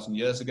 45,000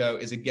 years ago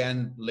is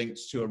again linked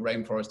to a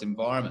rainforest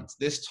environment.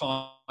 This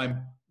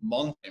time,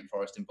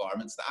 rainforest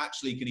environments that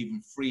actually can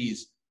even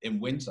freeze in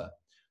winter.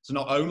 So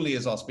not only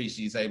is our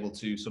species able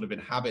to sort of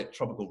inhabit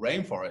tropical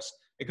rainforests,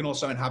 it can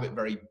also inhabit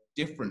very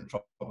different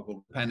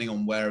tropical, depending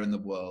on where in the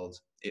world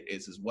it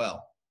is as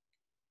well.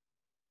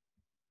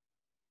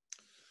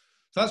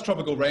 So that's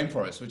tropical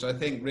rainforest, which I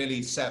think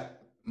really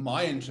set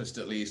my interest,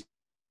 at least,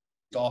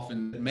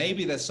 often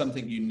maybe there's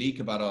something unique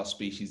about our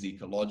species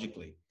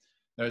ecologically.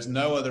 There is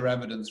no other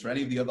evidence for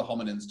any of the other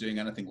hominins doing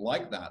anything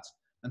like that.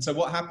 And so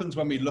what happens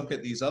when we look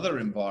at these other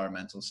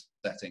environmental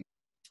settings?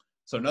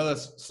 So another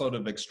sort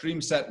of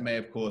extreme set may,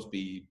 of course,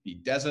 be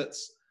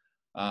deserts.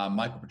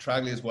 Michael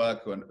Petraglia's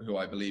work, who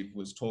I believe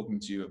was talking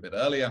to you a bit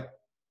earlier,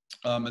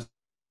 has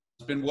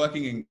been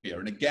working in here.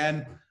 And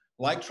again,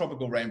 like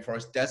tropical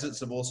rainforest, deserts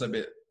have also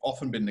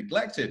often been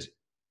neglected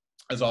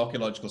as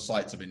archaeological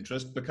sites of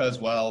interest because,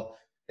 well,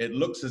 it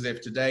looks as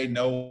if today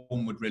no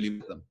one would really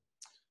want them.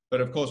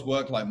 But of course,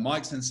 work like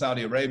Mike's in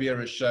Saudi Arabia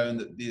has shown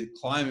that the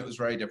climate was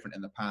very different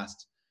in the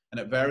past. And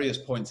at various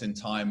points in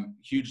time,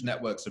 huge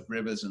networks of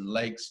rivers and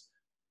lakes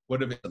would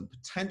have been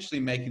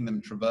potentially making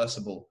them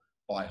traversable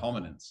by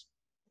hominins.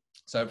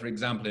 So for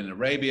example, in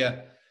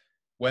Arabia,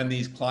 when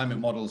these climate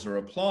models are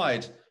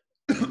applied,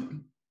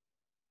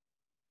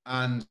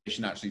 and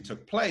actually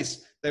took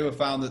place, they were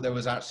found that there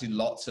was actually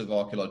lots of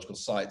archaeological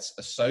sites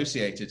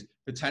associated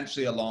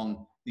potentially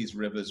along these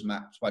rivers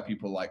mapped by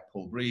people like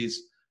Paul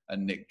Breeze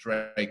and Nick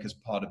Drake as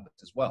part of it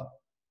as well.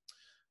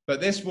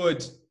 But this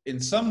would in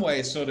some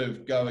ways sort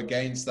of go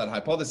against that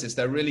hypothesis.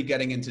 They're really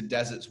getting into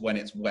deserts when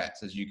it's wet,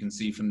 as you can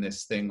see from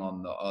this thing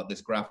on the,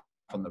 this graph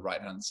on the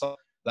right hand side,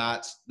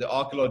 that the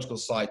archaeological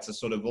sites are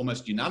sort of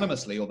almost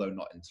unanimously, although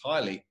not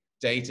entirely,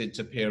 dated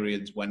to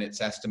periods when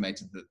it's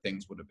estimated that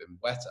things would have been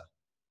wetter.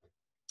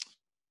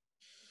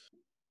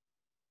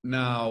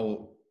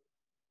 Now,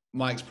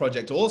 Mike's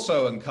project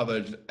also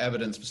uncovered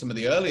evidence for some of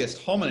the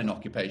earliest hominin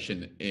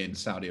occupation in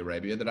Saudi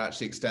Arabia that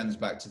actually extends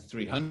back to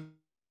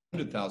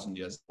 300,000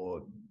 years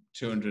or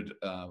 200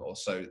 or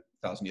so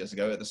thousand years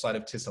ago at the site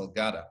of Tis El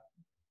Gada.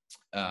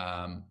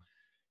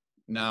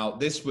 Now,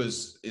 this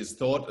is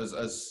thought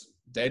as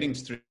dating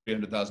to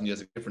 300,000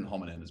 years of different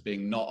hominin as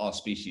being not our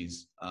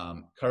species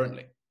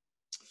currently.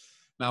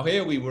 Now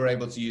here we were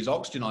able to use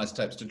oxygen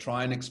isotopes to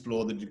try and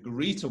explore the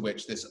degree to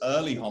which this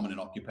early hominin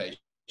occupation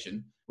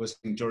was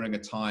during a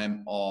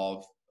time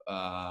of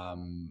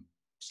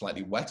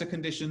slightly wetter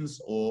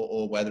conditions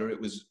or whether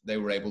they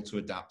were able to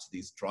adapt to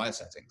these drier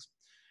settings.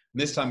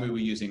 And this time we were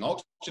using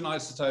oxygen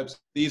isotopes.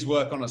 These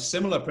work on a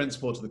similar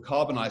principle to the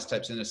carbon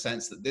isotopes in a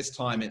sense that this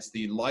time it's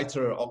the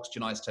lighter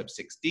oxygen isotope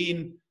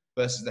 16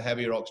 versus the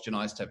heavier oxygen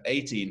isotope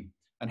 18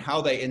 and how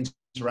they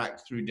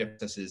interact through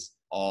differences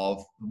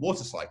of the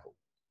water cycle.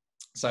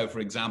 So for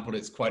example,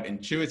 it's quite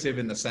intuitive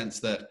in the sense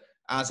that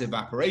as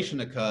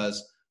evaporation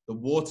occurs, the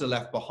water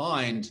left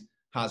behind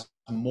has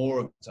more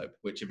of the isotope,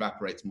 which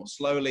evaporates more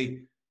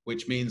slowly,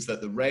 which means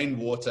that the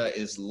rainwater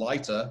is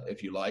lighter,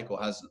 if you like,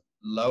 or has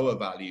lower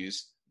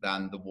values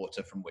than the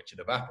water from which it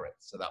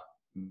evaporates. So that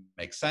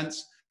makes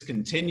sense. It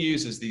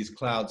continues as these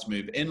clouds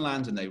move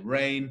inland and they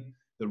rain.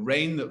 The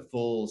rain that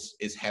falls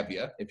is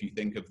heavier. If you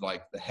think of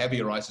like the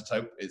heavier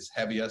isotope is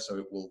heavier, so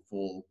it will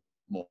fall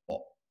more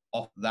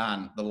off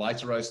than the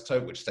lighter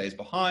isotope, which stays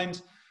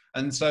behind.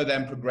 And so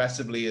then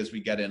progressively as we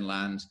get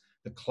inland,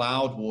 the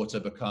cloud water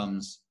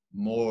becomes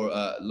more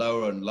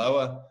lower and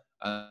lower,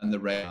 and the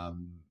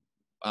rain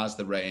as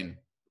the rain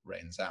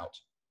rains out.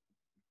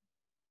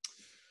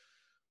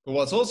 But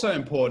what's also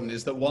important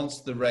is that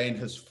once the rain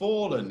has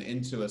fallen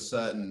into a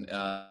certain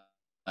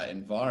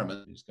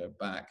environment, just go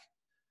back,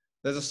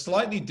 there's a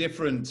slightly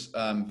different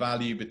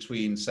value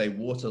between, say,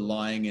 water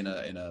lying in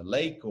a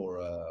lake or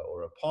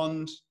a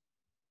pond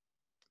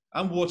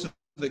and water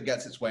that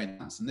gets its way in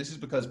plants. And this is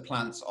because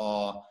plants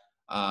are,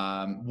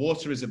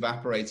 water is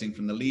evaporating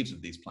from the leaves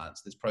of these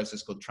plants, this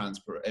process called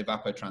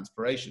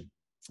evapotranspiration.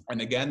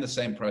 And again, the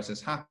same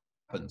process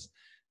happens.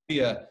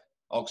 Here,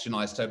 oxygen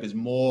isotope is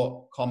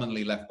more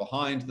commonly left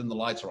behind than the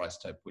lighter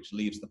isotope, which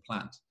leaves the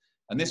plant.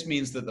 And this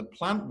means that the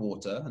plant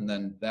water, and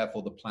then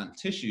therefore the plant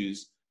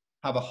tissues,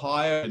 have a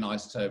higher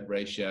isotope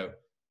ratio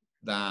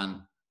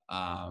than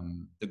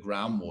the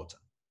groundwater.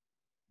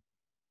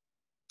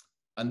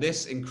 And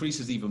this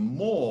increases even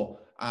more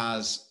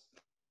as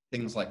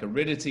things like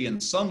aridity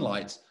and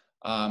sunlight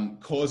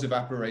cause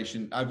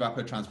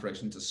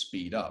evapotranspiration to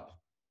speed up.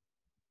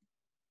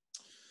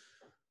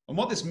 And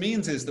what this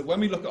means is that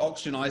when we look at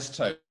oxygen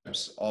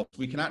isotopes,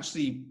 we can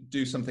actually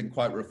do something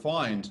quite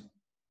refined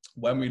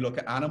when we look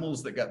at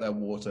animals that get their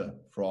water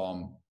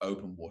from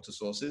open water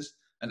sources,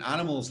 and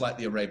animals like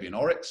the Arabian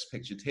oryx,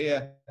 pictured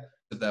here,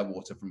 get their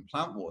water from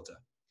plant water.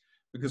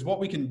 Because what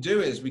we can do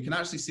is we can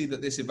actually see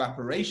that this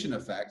evaporation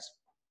effect,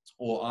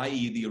 or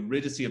i.e. the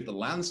aridity of the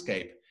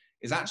landscape,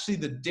 is actually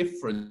the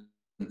difference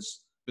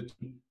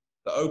between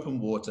the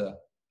open water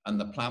and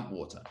the plant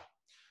water.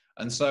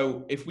 And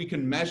so if we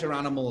can measure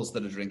animals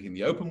that are drinking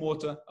the open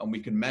water and we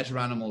can measure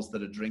animals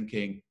that are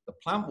drinking the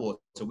plant water,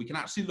 we can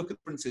actually look at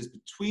differences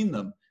between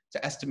them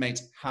to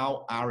estimate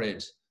how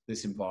arid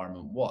this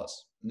environment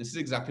was. And this is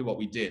exactly what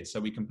we did. So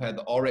we compared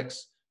the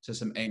oryx to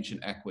some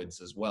ancient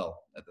equids as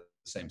well at the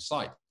same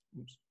site.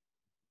 Oops.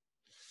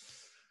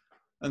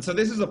 And so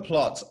this is a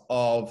plot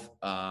of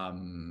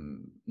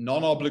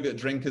non-obligate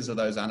drinkers of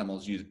those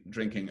animals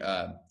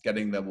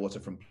getting their water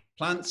from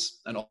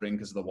plants, and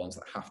drinkers are the ones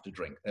that have to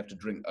drink. They have to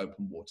drink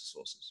open water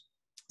sources.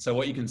 So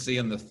what you can see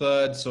in the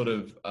third sort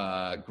of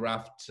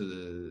graph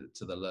to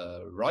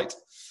the right,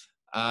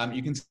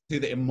 you can see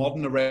that in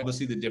modern array,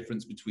 obviously the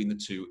difference between the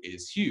two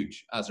is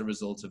huge as a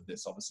result of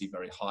this obviously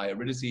very high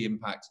aridity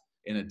impact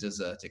in a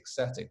desertic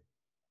setting.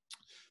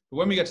 But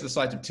when we get to the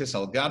site of Tis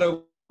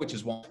Salgado, which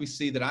is what we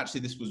see that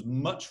actually this was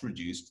much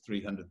reduced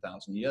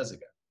 300,000 years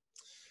ago.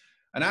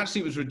 And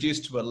actually it was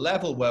reduced to a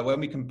level where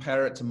when we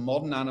compare it to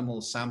modern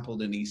animals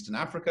sampled in Eastern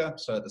Africa,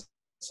 so at the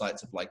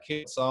sites of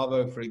Laikipia,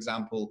 Tsavo, for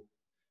example,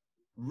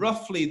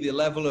 roughly the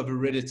level of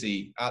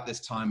aridity at this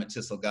time at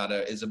Tis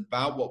Salgado is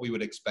about what we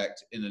would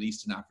expect in an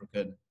Eastern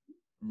African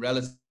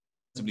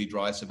relatively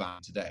dry savanna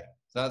today.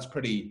 So that's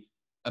pretty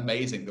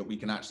amazing that we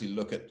can actually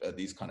look at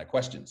these kind of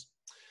questions.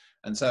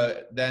 And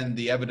so then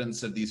the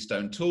evidence of these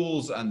stone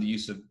tools and the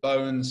use of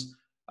bones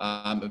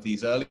of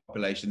these early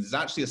populations is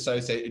actually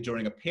associated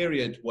during a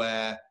period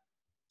where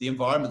the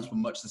environments were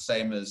much the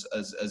same as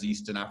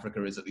Eastern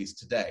Africa is at least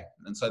today.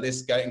 And so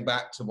this, going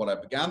back to what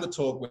I began the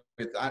talk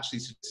with actually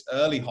this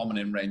early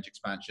hominin range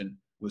expansion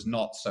was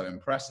not so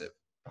impressive,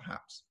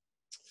 perhaps.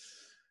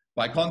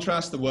 By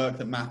contrast, the work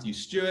that Matthew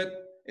Stewart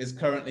is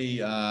currently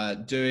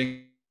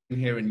doing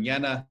here in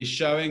Jena is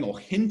showing or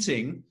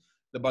hinting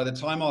that by the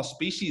time our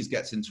species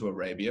gets into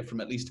Arabia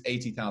from at least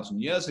 80,000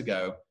 years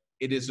ago,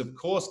 it is of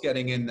course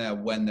getting in there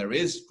when there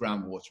is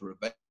groundwater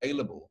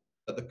available.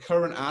 But the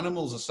current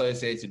animals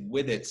associated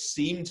with it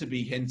seem to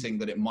be hinting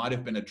that it might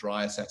have been a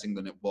drier setting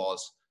than it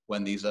was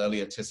when these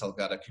earlier Tis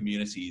Salgado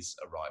communities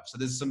arrived. So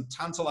there's some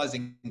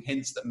tantalizing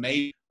hints that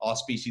maybe our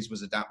species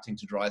was adapting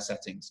to drier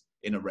settings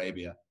in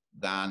Arabia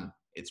than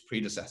its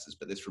predecessors,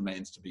 but this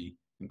remains to be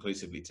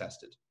conclusively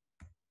tested.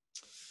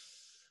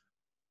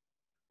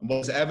 And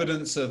there's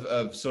evidence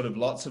of sort of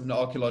lots of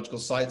archaeological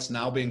sites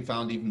now being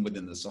found even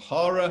within the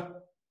Sahara.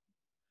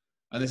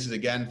 And this is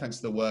again, thanks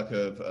to the work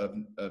of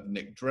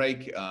Nick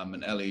Drake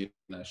and Ellie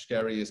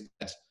Shkeri,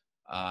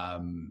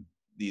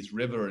 these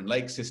river and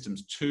lake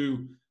systems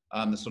to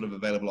the sort of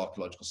available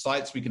archaeological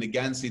sites. We can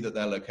again see that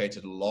they're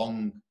located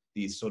along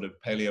these sort of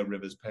paleo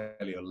rivers,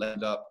 paleo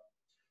land up.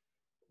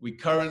 We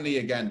currently,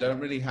 again, don't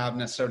really have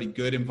necessarily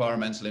good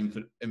environmental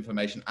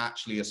information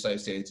actually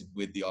associated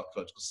with the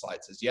archaeological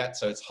sites as yet.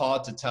 So it's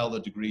hard to tell the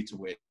degree to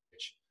which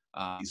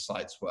these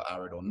sites were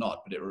arid or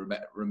not, but it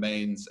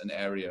remains an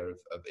area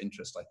of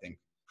interest, I think,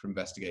 for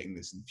investigating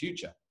this in the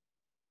future.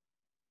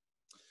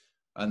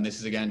 And this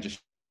is again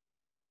just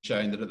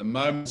showing that at the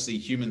moment, see,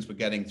 humans were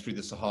getting through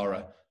the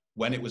Sahara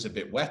when it was a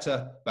bit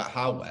wetter, but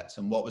how wet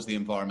and what was the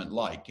environment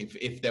like?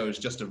 If there was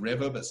just a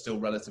river, but still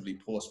relatively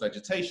porous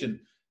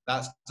vegetation,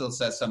 that still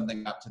says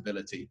something about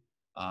adaptability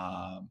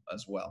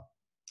as well.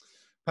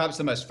 Perhaps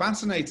the most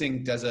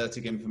fascinating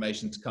desertic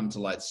information to come to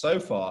light so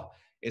far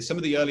is some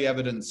of the early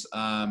evidence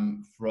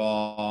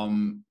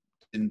from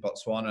in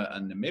Botswana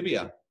and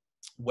Namibia,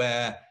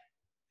 where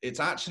it's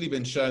actually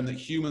been shown that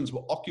humans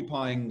were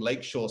occupying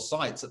lakeshore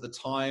sites at the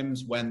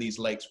times when these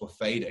lakes were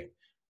fading,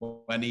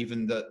 when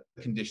even the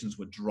conditions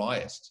were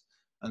driest.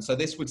 And so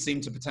this would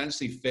seem to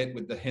potentially fit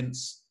with the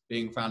hints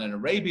being found in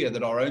Arabia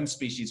that our own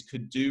species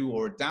could do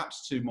or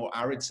adapt to more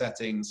arid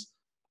settings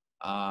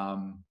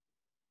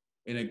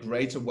in a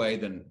greater way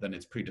than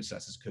its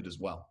predecessors could as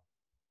well.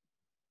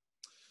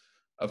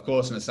 Of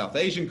course, in a South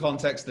Asian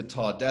context, the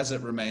Thar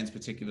Desert remains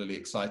particularly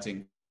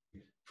exciting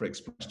for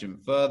exploration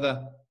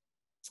further.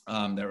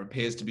 There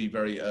appears to be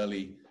very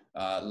early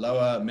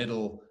lower,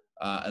 middle,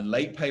 and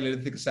late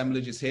Paleolithic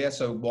assemblages here.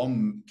 So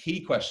one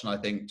key question, I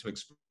think, to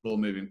explore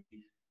moving,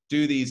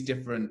 do these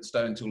different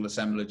stone tool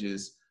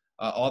assemblages,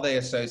 are they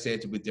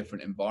associated with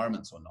different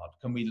environments or not?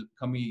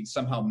 Can we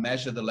somehow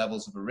measure the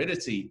levels of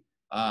aridity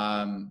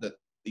that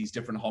these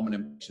different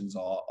hominin populations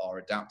are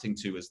adapting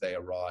to as they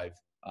arrive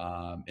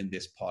in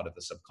this part of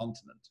the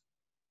subcontinent?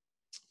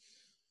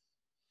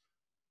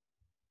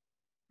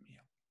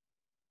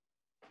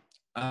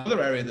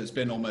 Another area that's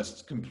been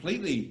almost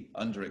completely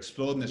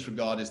underexplored in this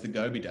regard is the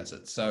Gobi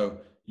Desert. So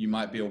you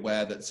might be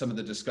aware that some of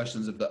the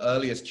discussions of the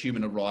earliest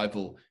human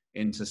arrival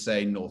into,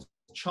 say, North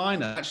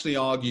China actually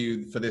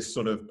argue for this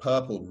sort of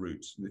purple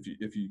route,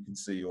 if you can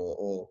see,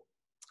 or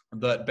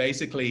that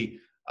basically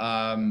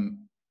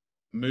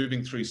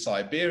moving through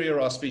Siberia,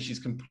 our species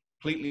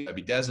completely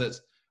Gobi Desert,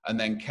 and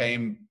then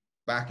came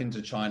back into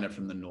China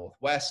from the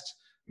northwest.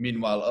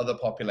 Meanwhile, other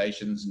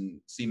populations, and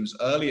seems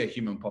earlier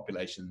human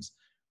populations,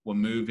 were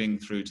moving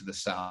through to the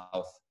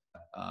south,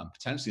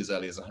 potentially as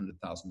early as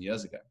 100,000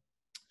 years ago.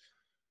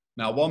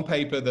 Now, one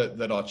paper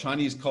that our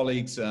Chinese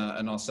colleagues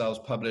and ourselves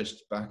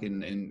published back in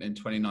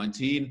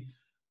 2019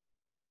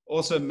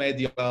 also made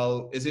the,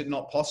 well, is it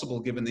not possible,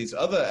 given these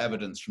other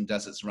evidence from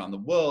deserts around the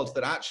world,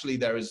 that actually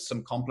there is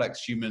some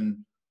complex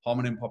human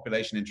hominin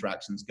population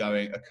interactions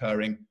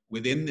occurring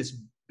within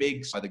this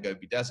big side of the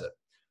Gobi Desert?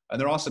 And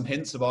there are some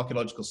hints of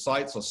archaeological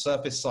sites or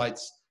surface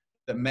sites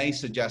that may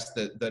suggest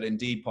that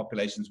indeed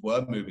populations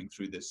were moving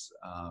through this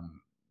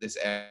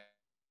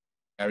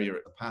area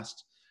in the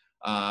past,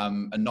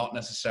 and not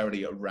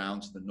necessarily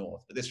around to the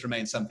north. But this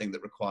remains something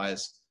that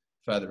requires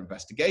further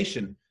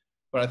investigation.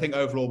 But I think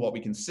overall what we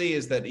can see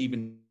is that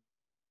even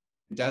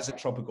desert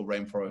tropical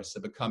rainforests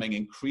are becoming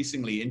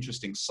increasingly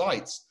interesting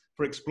sites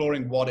for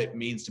exploring what it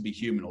means to be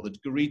human, or the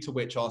degree to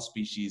which our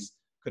species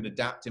could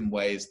adapt in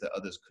ways that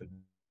others could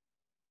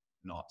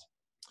not.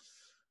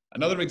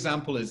 Another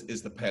example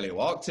is the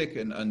Paleoarctic,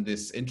 and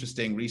this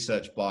interesting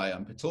research by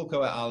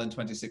Pitulko et al. In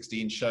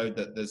 2016 showed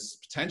that there's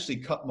potentially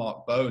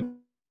cut-mark bones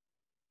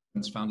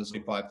found as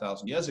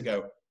 5,000 years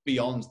ago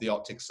beyond the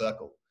Arctic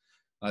Circle.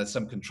 There's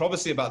some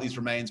controversy about these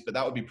remains, but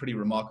that would be pretty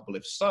remarkable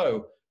if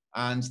so.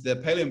 And the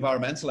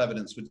paleoenvironmental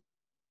evidence would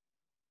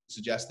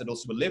suggest that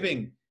also we're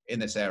living in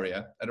this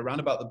area at around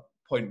about the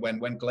point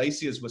when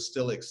glaciers were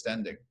still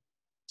extending.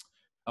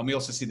 And we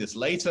also see this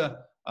later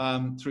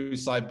through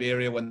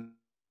Siberia, when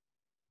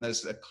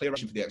there's a clear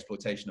option for the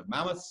exploitation of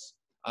mammoths,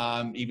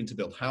 even to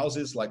build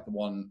houses like the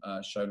one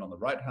shown on the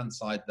right-hand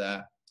side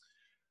there.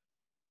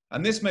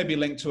 And this may be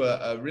linked to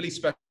a really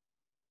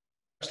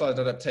specialized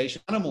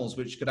adaptation of animals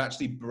which could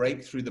actually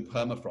break through the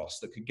permafrost,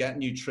 that could get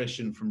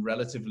nutrition from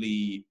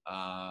relatively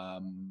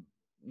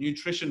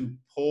nutrition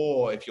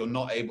poor, if you're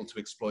not able to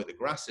exploit the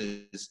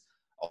grasses,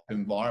 of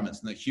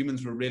environments, and that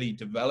humans were really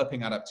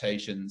developing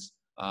adaptations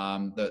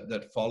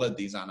that followed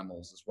these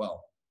animals as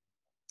well.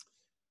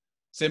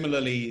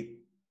 Similarly,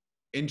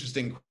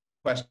 interesting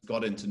questions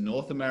got into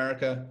North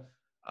America.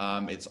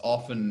 It's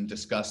often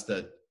discussed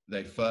that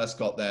they first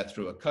got there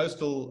through a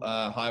coastal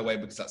highway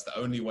because that's the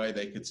only way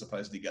they could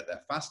supposedly get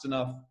there fast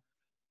enough.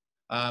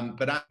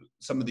 But at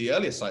some of the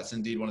earliest sites,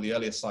 indeed one of the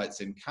earliest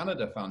sites in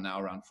Canada, found now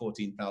around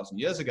 14,000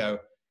 years ago,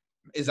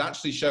 is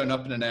actually shown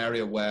up in an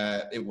area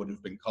where it would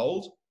have been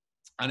cold.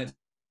 And it's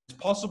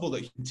possible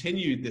that he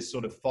continued this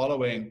sort of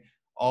following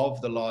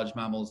of the large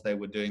mammals they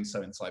were doing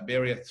so in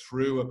Siberia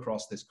through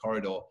across this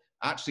corridor,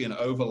 actually an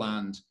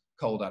overland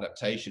cold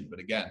adaptation. But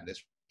again,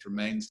 this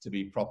remains to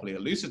be properly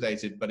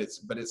elucidated, but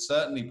it's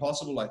certainly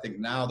possible, I think,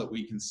 now that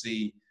we can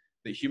see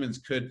that humans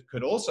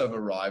could also have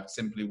arrived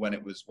simply when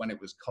it was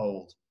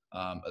cold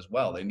as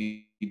well. They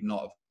need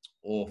not have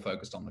all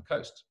focused on the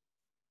coast.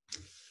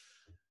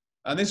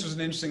 And this was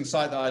an interesting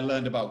site that I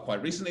learned about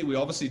quite recently. We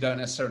obviously don't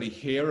necessarily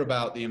hear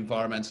about the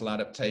environmental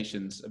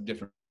adaptations of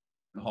different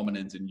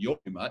hominins in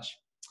Europe too much,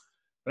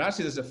 but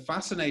actually there's a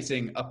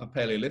fascinating Upper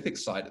Paleolithic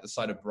site at the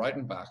site of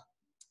Breitenbach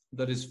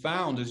that is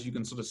found, as you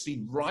can sort of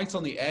see, right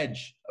on the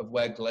edge of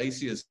where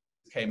glaciers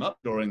came up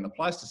during the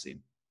Pleistocene.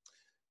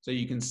 So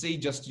you can see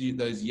just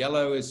those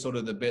yellow is sort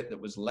of the bit that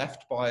was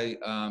left by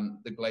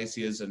the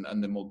glaciers,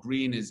 and the more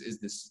green is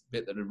this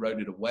bit that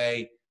eroded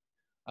away.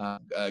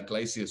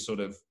 Glaciers sort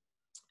of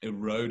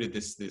eroded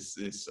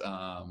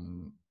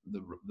the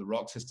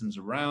rock systems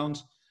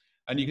around.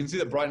 And you can see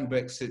that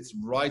Breitenbach sits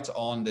right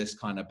on this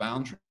kind of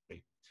boundary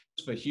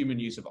for human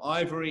use of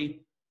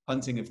ivory,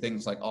 hunting of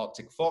things like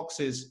Arctic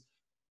foxes,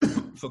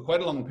 for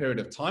quite a long period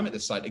of time at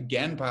this site.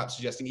 Again, perhaps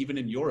suggesting even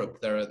in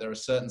Europe, there are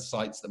certain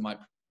sites that might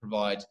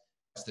provide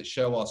that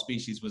show our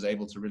species was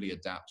able to really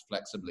adapt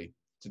flexibly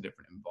to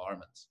different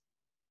environments.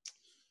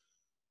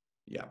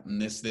 Yeah, and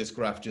this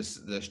graph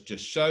just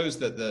shows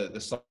that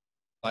the site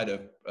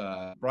of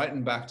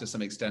Breitenbach to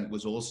some extent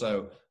was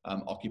also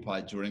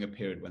occupied during a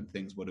period when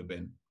things would have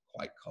been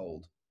quite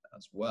cold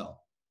as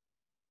well.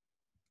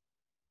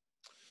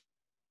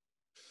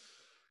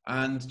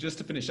 And just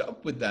to finish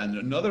up with then,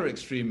 another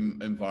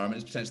extreme environment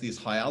is potentially these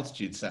high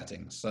altitude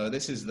settings. So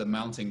this is the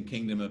mountain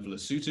kingdom of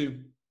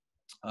Lesotho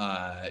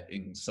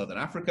in southern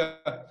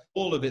Africa.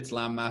 All of its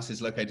landmass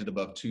is located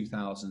above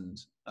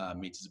 2,000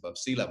 meters above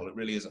sea level. It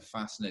really is a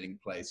fascinating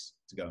place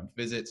to go and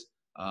visit,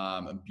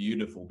 and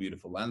beautiful,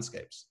 beautiful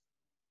landscapes.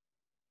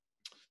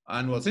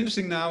 And what's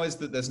interesting now is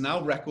that there's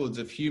now records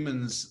of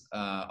humans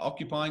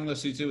occupying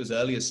Lesotho as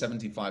early as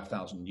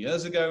 75,000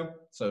 years ago.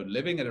 So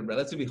living at a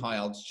relatively high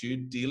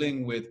altitude,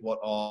 dealing with what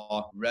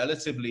are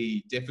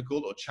relatively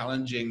difficult or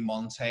challenging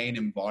montane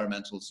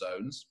environmental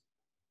zones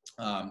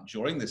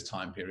during this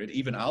time period,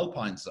 even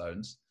alpine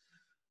zones.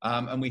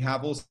 And we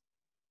have also,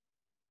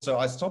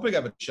 as topic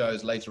ever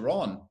shows later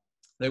on,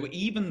 they were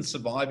even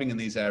surviving in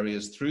these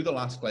areas through the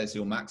last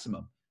glacial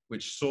maximum,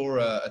 which saw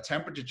a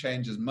temperature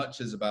change as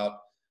much as about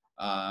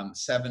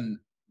 7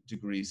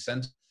 degrees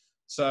centigrade.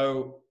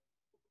 So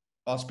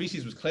our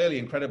species was clearly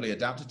incredibly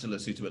adapted to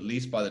Lesotho, at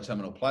least by the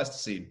terminal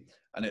Pleistocene,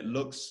 and it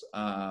looks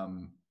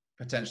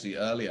potentially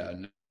earlier.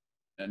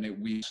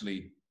 And we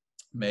actually,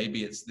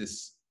 maybe it's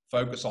this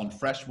focus on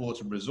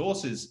freshwater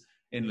resources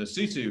in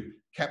Lesotho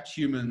kept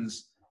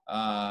humans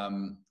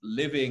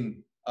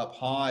living up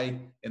high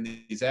in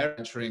these areas,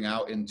 venturing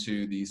out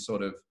into these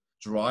sort of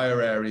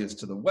drier areas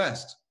to the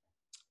west,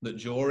 that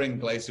during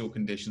glacial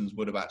conditions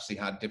would have actually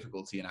had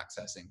difficulty in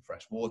accessing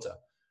fresh water.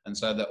 And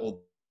so that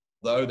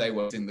although they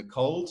were in the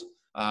cold,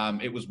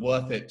 it was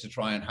worth it to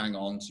try and hang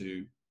on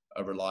to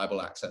a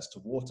reliable access to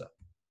water.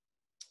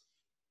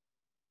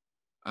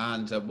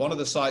 And one of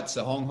the sites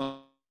at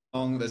Hong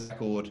Kong, there's a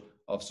record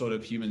of sort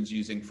of humans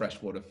using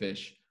freshwater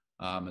fish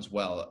as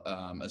well,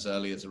 as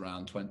early as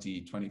around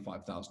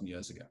 25,000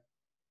 years ago.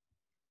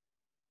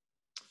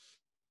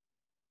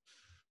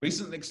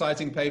 Recent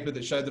exciting paper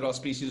that showed that our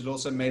species had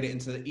also made it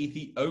into the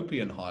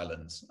Ethiopian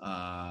highlands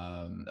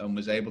and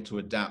was able to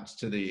adapt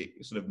to the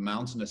sort of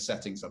mountainous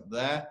settings up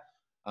there,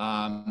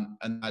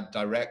 and had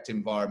direct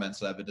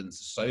environmental evidence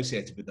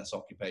associated with this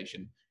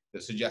occupation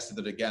that suggested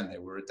that, again, they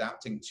were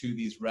adapting to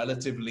these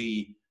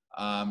relatively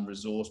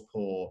resource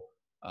poor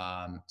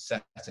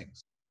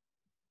settings.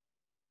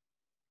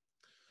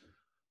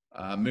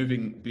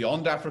 Moving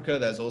beyond Africa,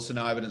 there's also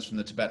now evidence from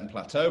the Tibetan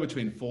Plateau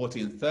between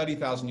 40 and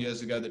 30,000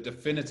 years ago that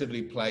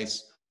definitively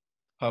place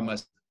Homo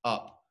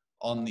up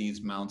on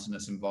these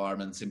mountainous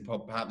environments in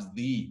perhaps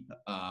the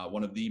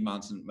one of the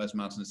most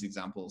mountainous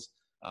examples,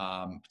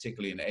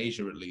 particularly in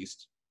Asia at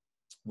least,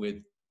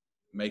 with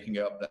making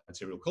up that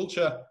material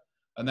culture.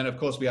 And then, of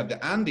course, we have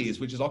the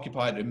Andes, which is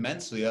occupied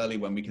immensely early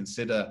when we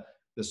consider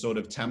the sort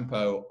of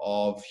tempo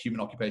of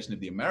human occupation of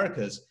the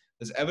Americas.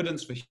 There's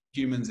evidence for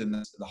humans in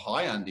the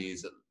high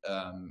Andes,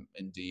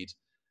 indeed,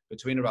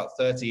 between about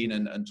 13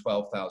 and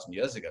 12,000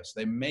 years ago. So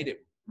they made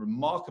it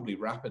remarkably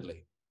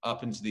rapidly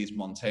up into these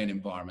montane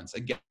environments.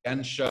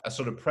 Again, show a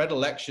sort of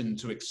predilection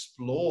to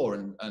explore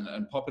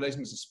and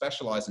populations to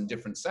specialize in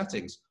different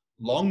settings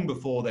long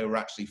before they were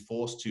actually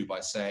forced to by,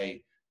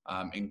 say,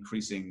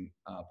 increasing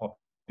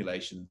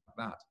population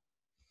like that.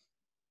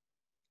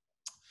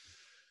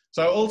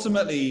 So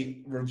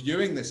ultimately,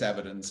 reviewing this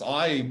evidence,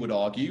 I would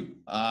argue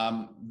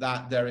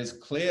that there is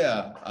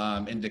clear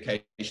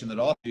indication that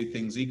our do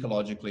things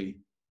ecologically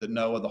that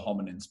no other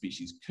hominin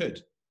species could.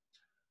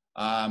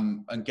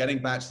 And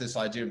getting back to this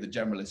idea of the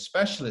generalist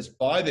specialist,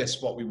 by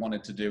this, what we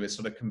wanted to do is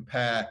sort of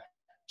compare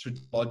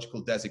ecological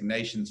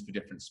designations for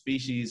different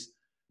species,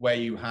 where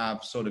you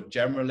have sort of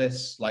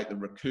generalists like the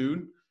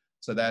raccoon.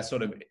 So they're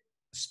sort of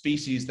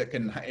species that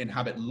can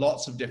inhabit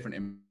lots of different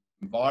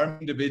environment.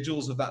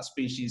 Individuals of that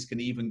species can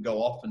even go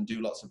off and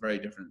do lots of very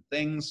different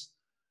things.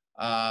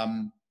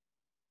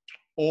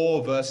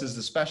 Or versus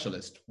the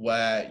specialist,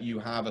 where you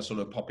have a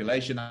sort of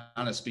population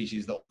and a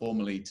species that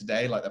formerly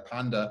today, like the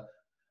panda,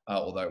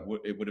 although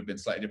it would have been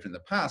slightly different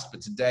in the past,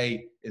 but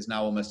today is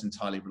now almost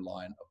entirely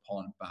reliant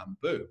upon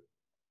bamboo.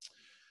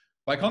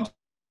 By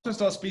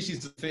contrast, our species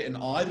doesn't fit in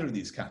either of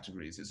these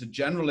categories. It's a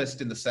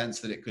generalist in the sense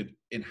that it could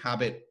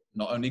inhabit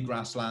not only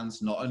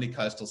grasslands, not only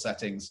coastal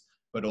settings,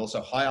 but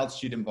also high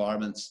altitude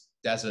environments,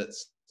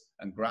 deserts,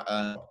 and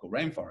tropical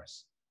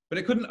rainforests. But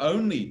it couldn't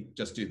only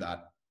just do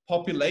that.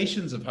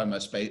 Populations of Homo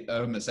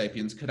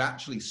sapiens could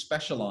actually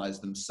specialize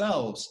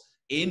themselves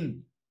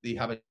in the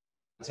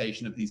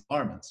habitation of these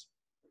environments.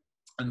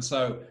 And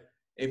so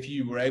if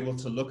you were able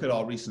to look at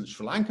our recent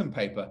Sri Lankan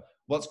paper,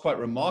 what's quite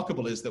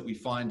remarkable is that we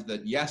find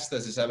that, yes,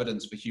 there's this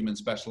evidence for human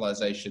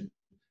specialization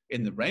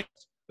in the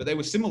rainforest, but they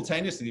were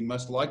simultaneously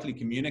most likely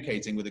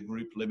communicating with a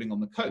group living on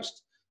the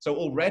coast. So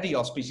already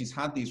our species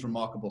had these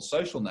remarkable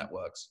social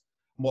networks.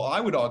 And what I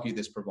would argue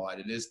this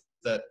provided is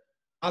that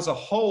as a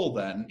whole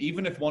then,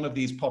 even if one of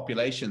these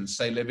populations,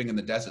 say living in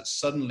the desert,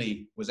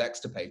 suddenly was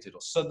extirpated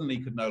or suddenly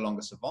could no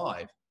longer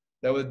survive,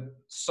 there were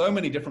so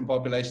many different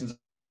populations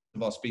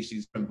of our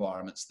species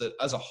environments that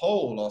as a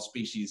whole, our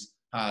species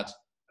had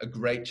a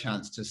great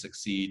chance to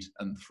succeed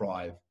and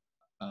thrive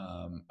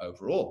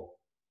overall.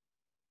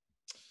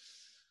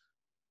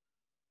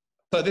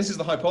 So this is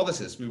the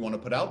hypothesis we want to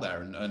put out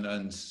there,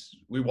 and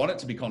we want it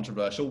to be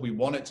controversial. We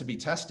want it to be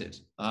tested.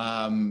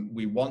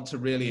 We want to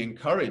really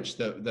encourage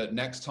that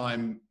next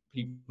time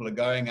people are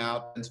going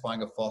out,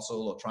 identifying a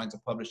fossil or trying to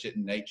publish it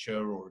in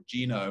Nature or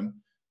Genome,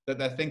 that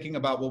they're thinking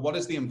about, well, what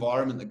is the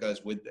environment that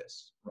goes with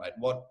this, right?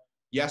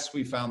 Yes,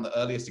 we found the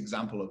earliest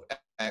example of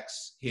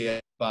X here,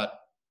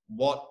 but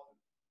what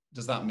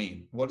does that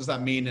mean? What does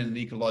that mean in an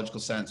ecological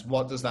sense?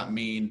 What does that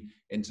mean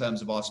in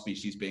terms of our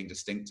species being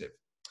distinctive?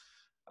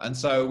 And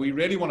so we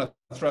really want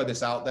to throw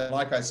this out there.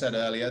 Like I said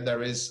earlier,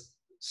 there is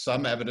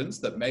some evidence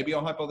that maybe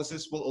our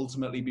hypothesis will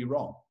ultimately be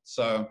wrong.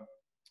 So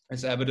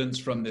it's evidence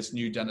from this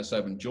new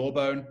Denisovan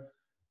jawbone,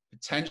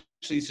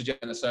 potentially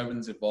suggests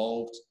Denisovans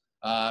evolved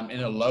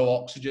in a low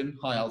oxygen,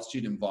 high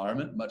altitude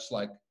environment, much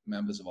like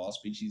members of our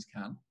species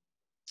can.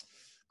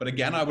 But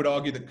again, I would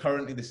argue that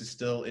currently this is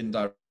still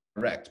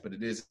indirect, but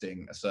it is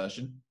an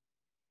assertion.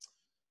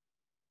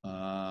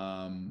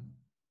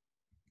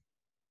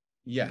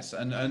 Yes,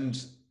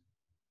 and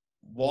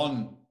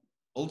one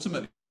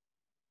ultimately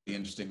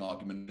interesting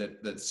argument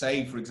that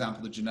say, for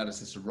example, the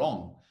geneticists are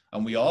wrong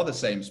and we are the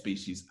same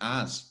species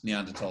as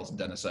Neanderthals and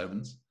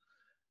Denisovans,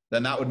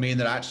 then that would mean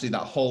that actually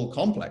that whole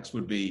complex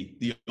would be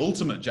the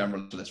ultimate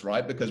generalist,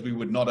 right? Because we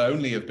would not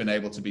only have been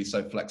able to be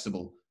so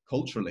flexible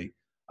culturally,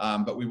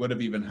 but we would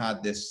have even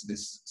had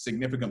this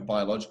significant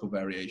biological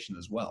variation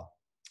as well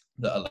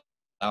that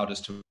allowed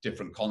us to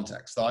different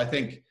contexts. So I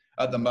think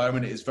at the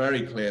moment it is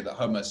very clear that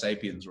Homo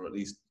sapiens, or at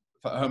least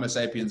Homo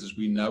sapiens as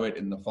we know it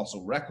in the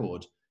fossil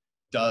record,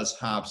 does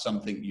have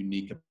something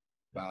unique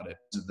about it.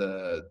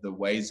 The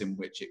ways in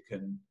which it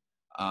can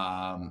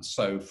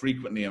so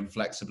frequently and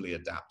flexibly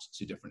adapt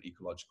to different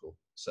ecological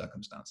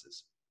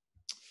circumstances.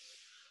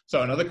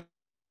 So another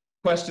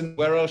question,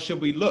 where else should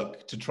we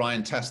look to try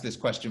and test this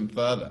question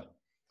further?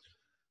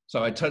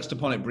 So I touched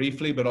upon it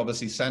briefly, but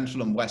obviously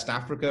Central and West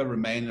Africa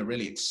remain a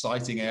really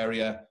exciting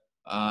area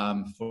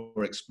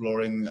for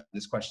exploring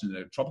this question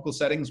in tropical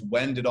settings.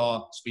 When did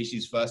our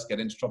species first get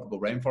into tropical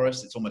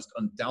rainforests? It's almost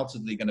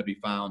undoubtedly going to be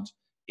found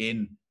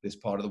in this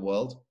part of the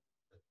world.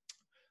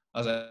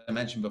 As I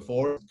mentioned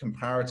before,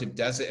 comparative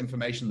desert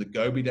information, the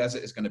Gobi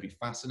Desert is going to be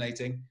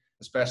fascinating,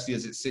 especially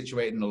as it's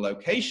situated in a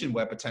location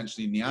where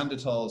potentially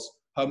Neanderthals,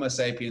 Homo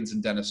sapiens,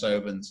 and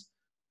Denisovans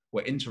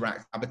were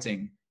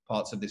inhabiting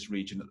parts of this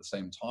region at the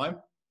same time.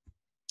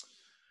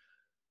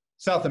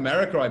 South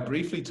America, I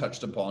briefly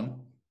touched upon,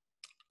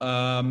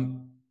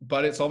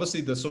 but it's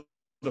obviously the sort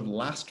of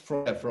last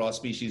frontier for our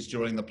species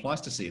during the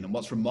Pleistocene. And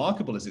what's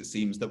remarkable is it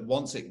seems that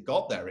once it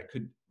got there, it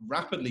could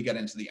rapidly get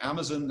into the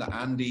Amazon, the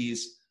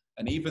Andes,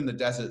 and even the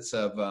deserts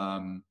of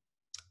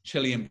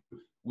Chile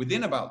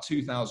within about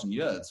 2,000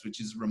 years, which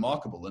is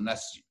remarkable,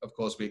 unless, of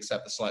course, we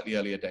accept the slightly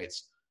earlier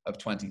dates of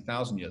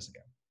 20,000 years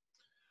ago.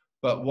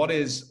 But what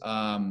is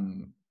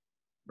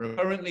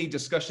currently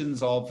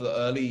discussions of the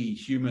early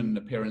human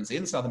appearance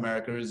in South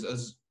America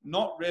has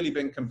not really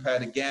been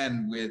compared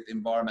again with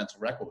environmental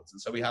records. And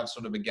so we have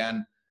sort of,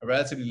 again, a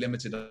relatively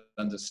limited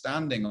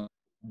understanding of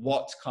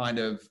what kind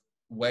of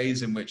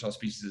ways in which our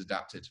species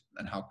adapted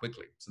and how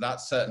quickly. So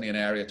that's certainly an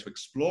area to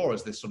explore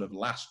as this sort of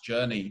last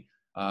journey,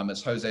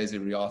 as Jose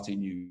Ziriati,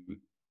 new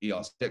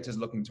ER is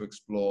looking to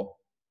explore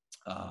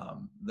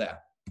there.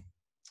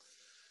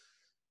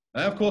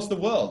 And of course, the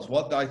world.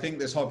 What I think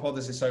this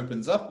hypothesis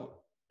opens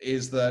up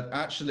is that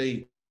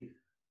actually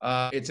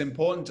it's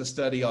important to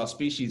study our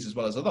species as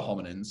well as other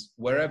hominins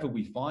wherever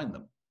we find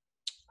them.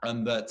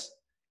 And that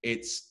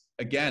it's,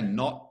 again,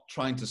 not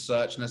trying to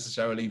search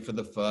necessarily for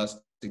the first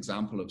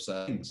example of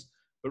certain things,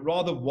 but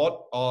rather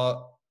what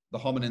are the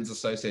hominins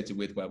associated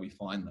with where we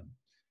find them.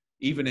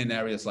 Even in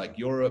areas like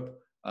Europe,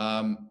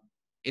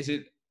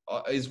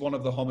 is one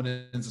of the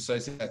hominins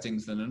associated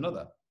settings than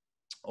another?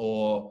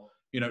 Or,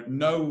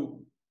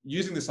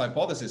 using this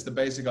hypothesis, the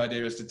basic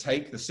idea is to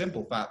take the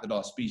simple fact that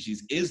our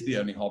species is the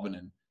only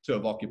hominin to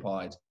have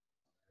occupied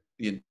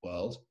the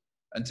world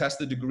and test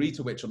the degree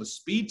to which, or the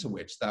speed to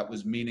which, that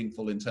was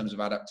meaningful in terms of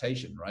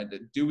adaptation, right?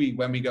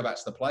 When we go back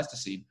to the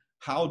Pleistocene,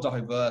 how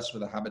diverse were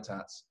the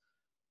habitats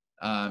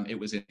it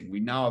was in? We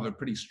now have a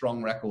pretty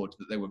strong record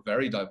that they were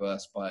very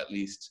diverse by at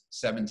least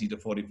 70 to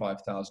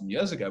 45,000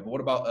 years ago. But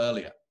what about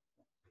earlier?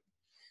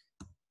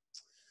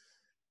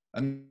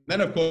 And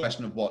then, of course, the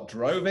question of what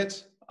drove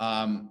it.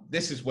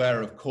 This is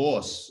where, of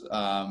course,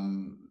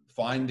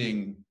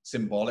 finding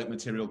symbolic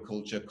material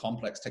culture,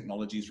 complex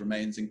technologies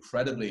remains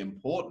incredibly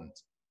important.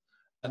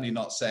 Certainly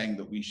not saying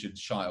that we should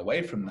shy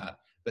away from that,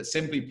 but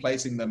simply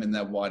placing them in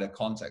their wider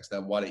context,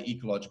 their wider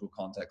ecological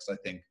context, I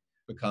think,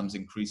 becomes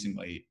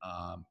increasingly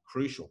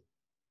crucial.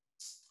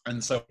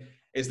 And so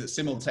is that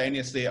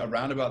simultaneously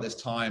around about this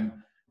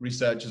time,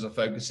 researchers are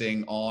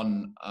focusing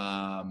on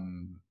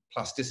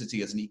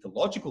plasticity as an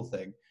ecological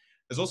thing.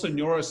 There's also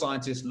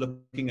neuroscientists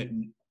looking at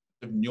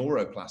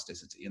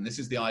neuroplasticity. And this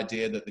is the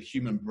idea that the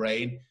human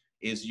brain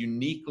is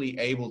uniquely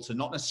able to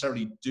not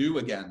necessarily do,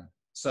 again,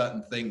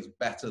 certain things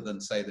better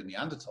than, say, the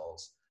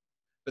Neanderthals,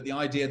 but the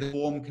idea that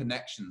form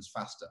connections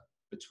faster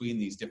between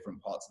these different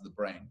parts of the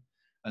brain.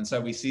 And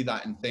so we see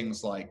that in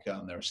things like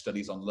there are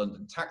studies on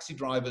London taxi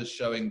drivers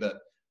showing that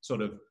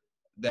sort of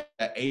their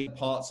eight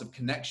parts of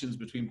connections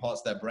between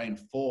parts of their brain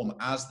form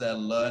as they're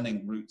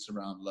learning routes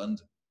around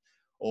London.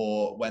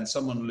 Or when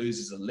someone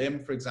loses a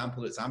limb, for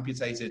example, it's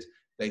amputated,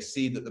 they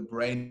see that the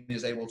brain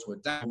is able to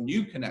adapt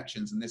new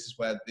connections. And this is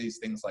where these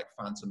things like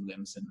phantom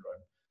limb syndrome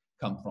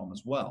come from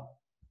as well.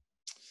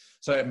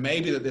 So it may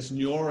be that this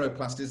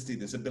neuroplasticity,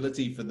 this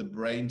ability for the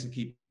brain to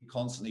keep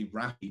constantly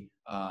rapid,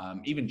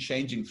 even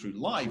changing through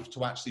life,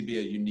 to actually be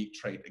a unique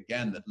trait,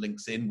 again, that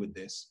links in with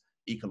this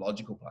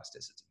ecological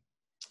plasticity.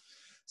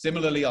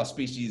 Similarly, our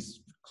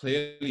species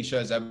clearly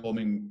shows ever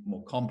forming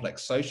more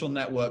complex social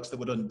networks that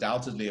would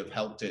undoubtedly have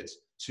helped it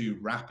to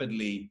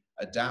rapidly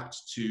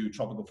adapt to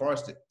tropical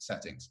forest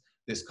settings.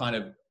 This kind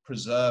of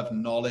preserved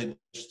knowledge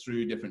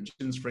through different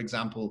genes, for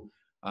example,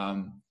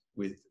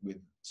 with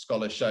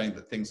scholars showing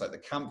that things like the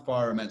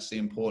campfire are immensely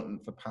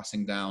important for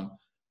passing down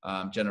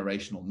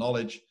generational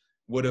knowledge,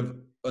 would have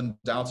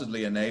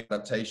undoubtedly enabled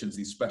adaptations,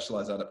 these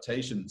specialized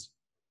adaptations,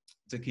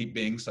 to keep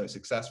being so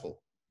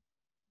successful.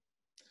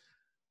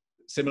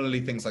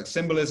 Similarly, things like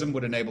symbolism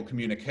would enable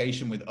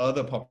communication with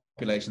other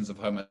populations of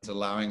hominids,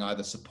 allowing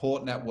either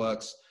support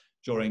networks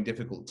during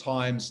difficult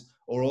times,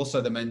 or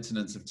also the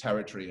maintenance of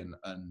territory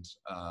and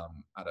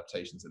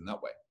adaptations in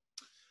that way.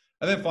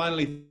 And then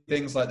finally,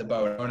 things like the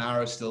bow and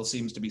arrow still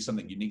seems to be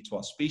something unique to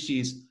our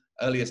species.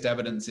 Earliest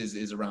evidence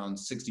is around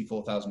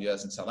 64,000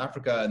 years in South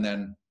Africa, and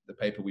then the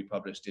paper we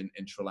published in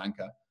Sri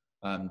Lanka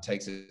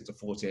takes it to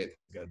 48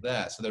 ago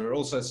there. So there are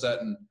also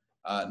certain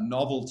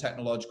novel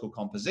technological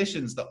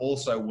compositions that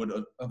also would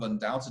have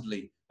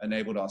undoubtedly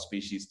enabled our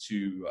species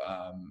to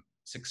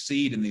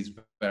succeed in these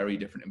very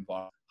different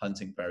environments,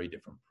 hunting very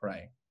different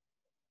prey.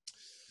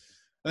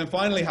 And then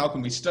finally, how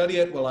can we study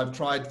it? Well, I've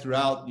tried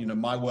throughout,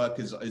 my work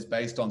is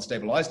based on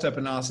stable isotope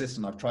analysis,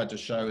 and I've tried to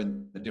show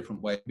in the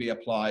different ways to be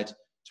applied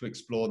to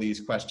explore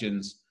these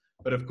questions.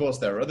 But of course,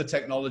 there are other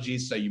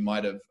technologies. So you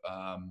might have,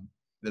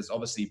 there's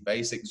obviously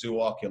basic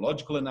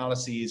zooarchaeological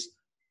analyses,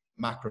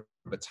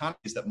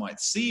 macrobotanics that might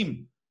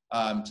seem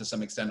to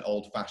some extent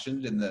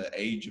old-fashioned in the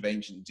age of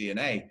ancient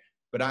DNA.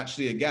 But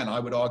actually, again, I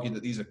would argue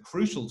that these are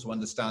crucial to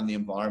understand the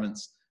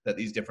environments that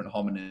these different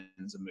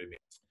hominins are moving.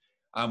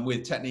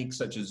 With techniques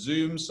such as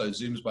zooms, so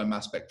zooms by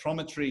mass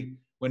spectrometry,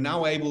 we're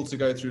now able to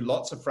go through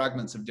lots of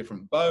fragments of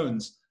different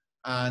bones,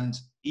 and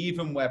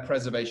even where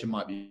preservation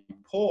might be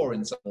poor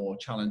in some more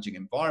challenging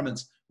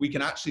environments, we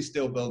can actually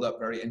still build up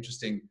very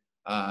interesting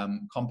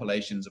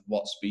compilations of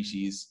what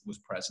species was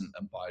present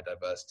and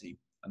biodiversity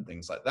and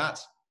things like that.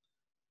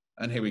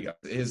 And here we go.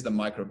 Here's the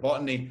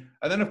microbotany.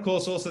 And then, of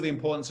course, also the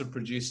importance of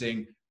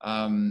producing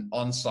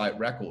on-site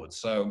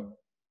records. So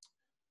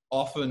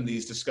often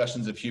these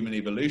discussions of human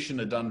evolution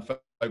are done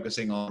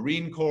focusing on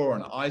marine core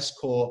and ice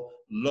core,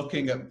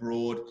 looking at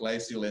broad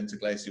glacial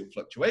interglacial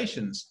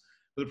fluctuations.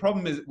 But the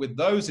problem with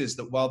those is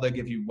that while they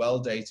give you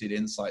well-dated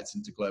insights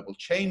into global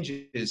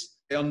changes,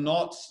 they are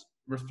not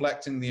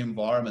reflecting the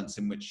environments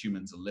in which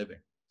humans are living.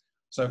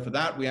 So for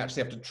that, we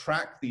actually have to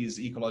track these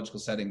ecological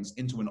settings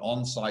into an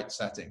on-site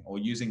setting, or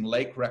using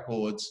lake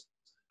records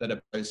that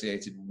are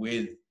associated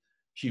with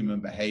human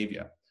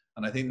behavior.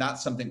 And I think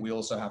that's something we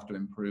also have to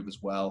improve as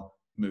well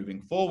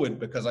moving forward,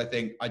 because I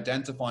think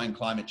identifying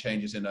climate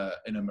changes in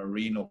a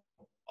marine or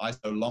ice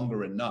no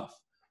longer enough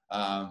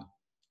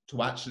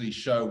to actually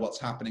show what's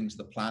happening to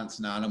the plants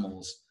and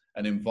animals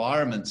and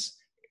environments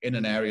in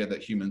an area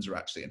that humans are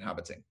actually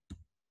inhabiting.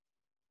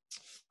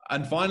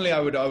 And finally, I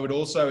would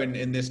also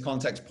in this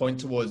context point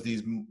towards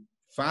these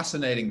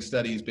fascinating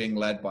studies being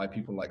led by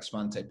people like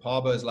Svante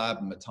Parbo's lab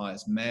and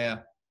Matthias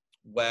Meyer,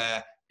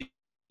 where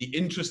the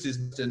interest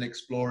is in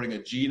exploring a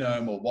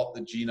genome or what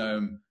the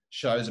genome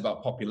shows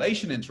about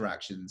population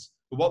interactions,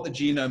 but what the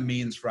genome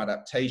means for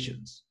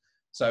adaptations.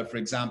 So for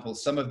example,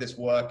 some of this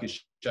work is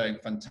showing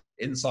fantastic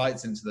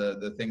insights into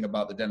the thing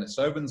about the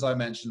Denisovans I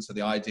mentioned. So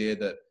the idea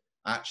that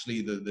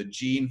actually the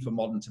gene for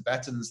modern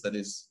Tibetans that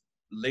is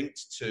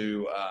linked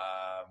to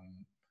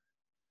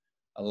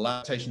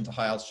adaptation to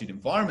high altitude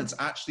environments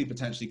actually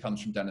potentially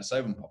comes from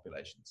Denisovan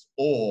populations,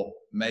 or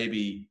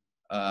maybe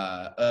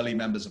early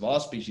members of our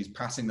species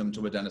passing them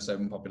to a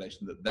Denisovan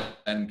population that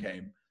then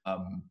came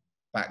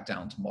back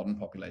down to modern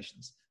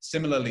populations.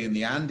 Similarly, in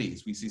the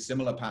Andes, we see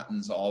similar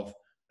patterns of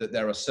that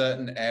there are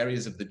certain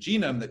areas of the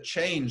genome that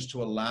change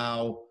to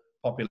allow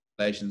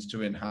populations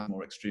to inhabit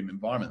more extreme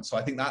environments. So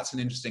I think that's an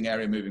interesting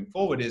area moving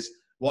forward, is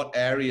what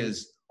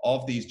areas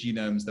of these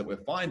genomes that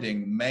we're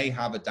finding may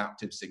have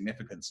adaptive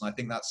significance. And I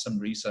think that's some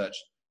research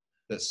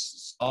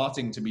that's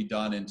starting to be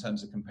done in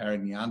terms of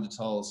comparing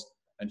Neanderthals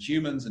and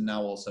humans, and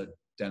now also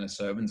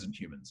Denisovans and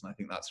humans. And I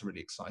think that's a really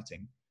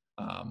exciting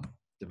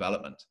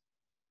development.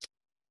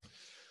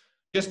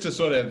 Just to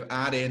sort of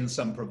add in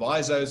some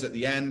provisos at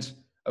the end,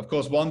 of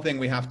course, one thing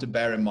we have to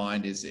bear in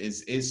mind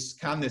is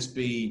can this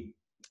be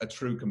a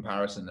true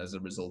comparison as a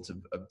result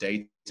of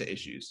data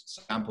issues?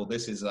 For example,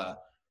 this is a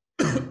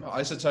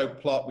isotope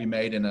plot we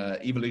made in an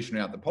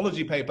evolutionary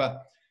anthropology paper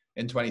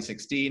in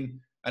 2016.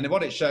 And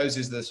what it shows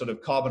is the sort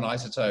of carbon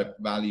isotope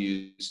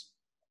values,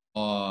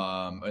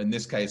 in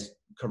this case,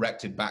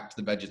 corrected back to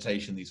the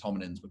vegetation these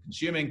hominins were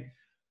consuming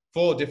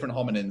for different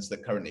hominins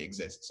that currently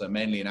exist. So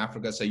mainly in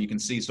Africa. So you can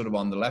see sort of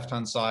on the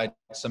left-hand side,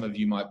 some of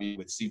you might be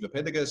with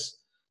Sivapithecus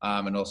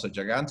and also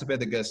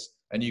Gigantopithecus.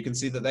 And you can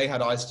see that they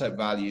had isotope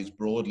values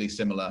broadly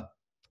similar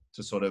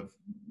to sort of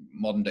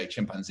modern day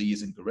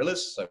chimpanzees and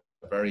gorillas, so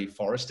very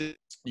forested.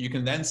 You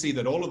can then see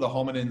that all of the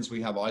hominins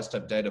we have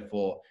isotope data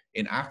for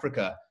in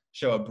Africa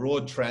show a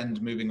broad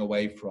trend moving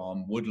away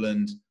from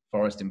woodland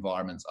forest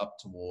environments up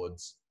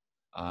towards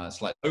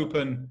slightly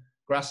open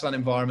grassland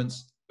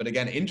environments. But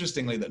again,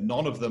 interestingly, that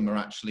none of them are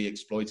actually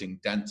exploiting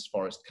dense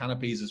forest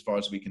canopies as far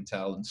as we can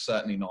tell, and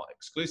certainly not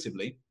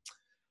exclusively.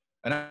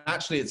 And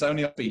actually, it's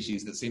only a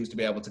species that seems to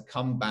be able to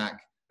come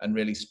back and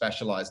really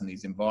specialize in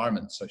these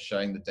environments. So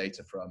showing the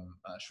data from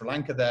Sri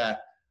Lanka there,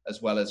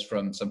 as well as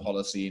from some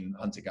Holocene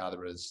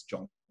hunter-gatherers,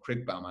 John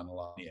Krigbaum and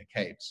Alania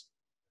caves.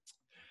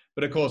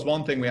 But of course,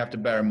 one thing we have to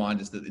bear in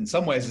mind is that in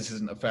some ways, this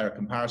isn't a fair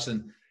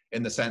comparison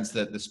in the sense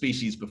that the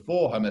species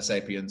before Homo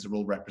sapiens are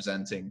all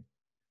representing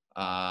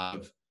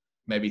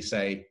maybe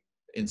say,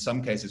 in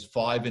some cases,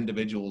 5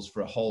 individuals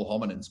for a whole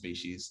hominin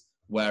species,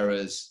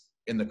 whereas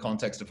in the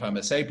context of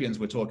Homo sapiens,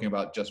 we're talking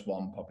about just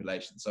one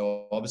population.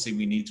 So obviously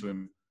we need to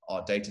improve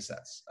our data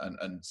sets,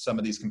 and some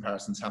of these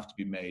comparisons have to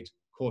be made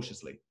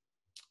cautiously.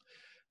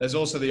 There's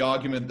also the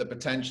argument that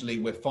potentially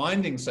we're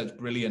finding such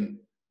brilliant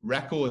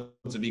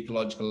records of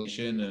ecological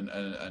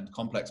and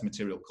complex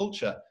material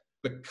culture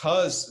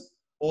because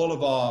all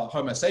of our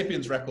Homo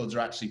sapiens records are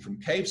actually from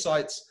cave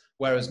sites,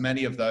 whereas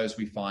many of those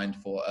we find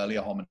for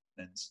earlier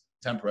hominins,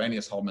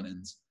 contemporaneous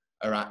hominins,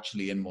 are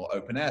actually in more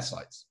open air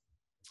sites.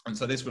 And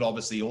so this would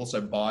obviously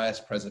also bias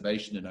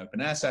preservation in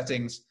open air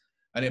settings,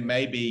 and it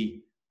may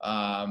be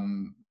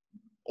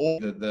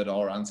that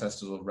our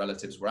ancestors or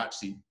relatives were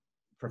actually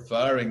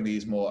preferring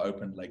these more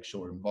open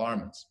lakeshore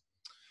environments.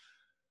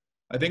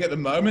 I think at the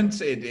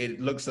moment it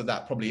looks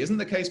that probably isn't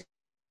the case,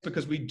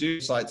 because we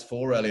do sites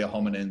for earlier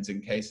hominins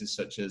in cases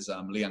such as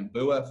Liang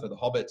Bua for the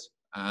Hobbit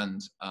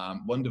and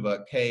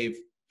Wunderwerk Cave,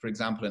 for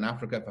example, in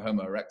Africa for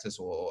Homo erectus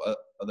or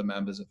other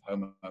members of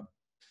Homo.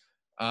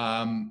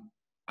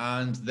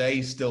 And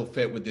they still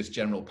fit with this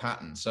general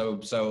pattern.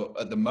 So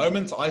at the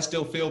moment, I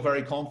still feel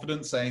very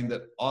confident saying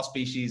that our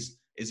species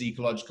is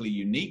ecologically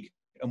unique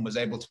and was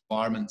able to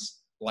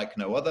environments like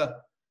no other.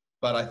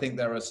 But I think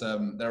there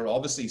are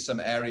obviously some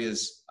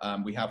areas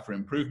we have for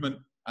improvement.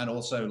 And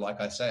also,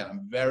 like I say,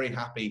 I'm very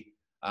happy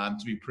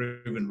to be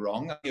proven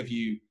wrong. Many of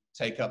you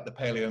take up the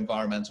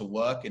palaeoenvironmental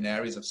work in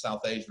areas of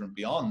South Asia and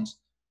beyond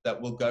that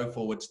will go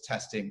forward to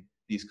testing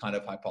these kind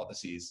of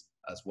hypotheses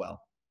as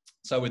well.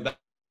 So with that,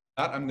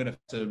 I'm going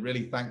to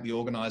really thank the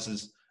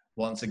organizers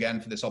once again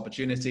for this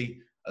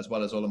opportunity, as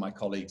well as all of my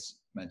colleagues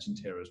mentioned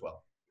here as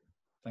well.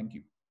 Thank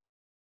you.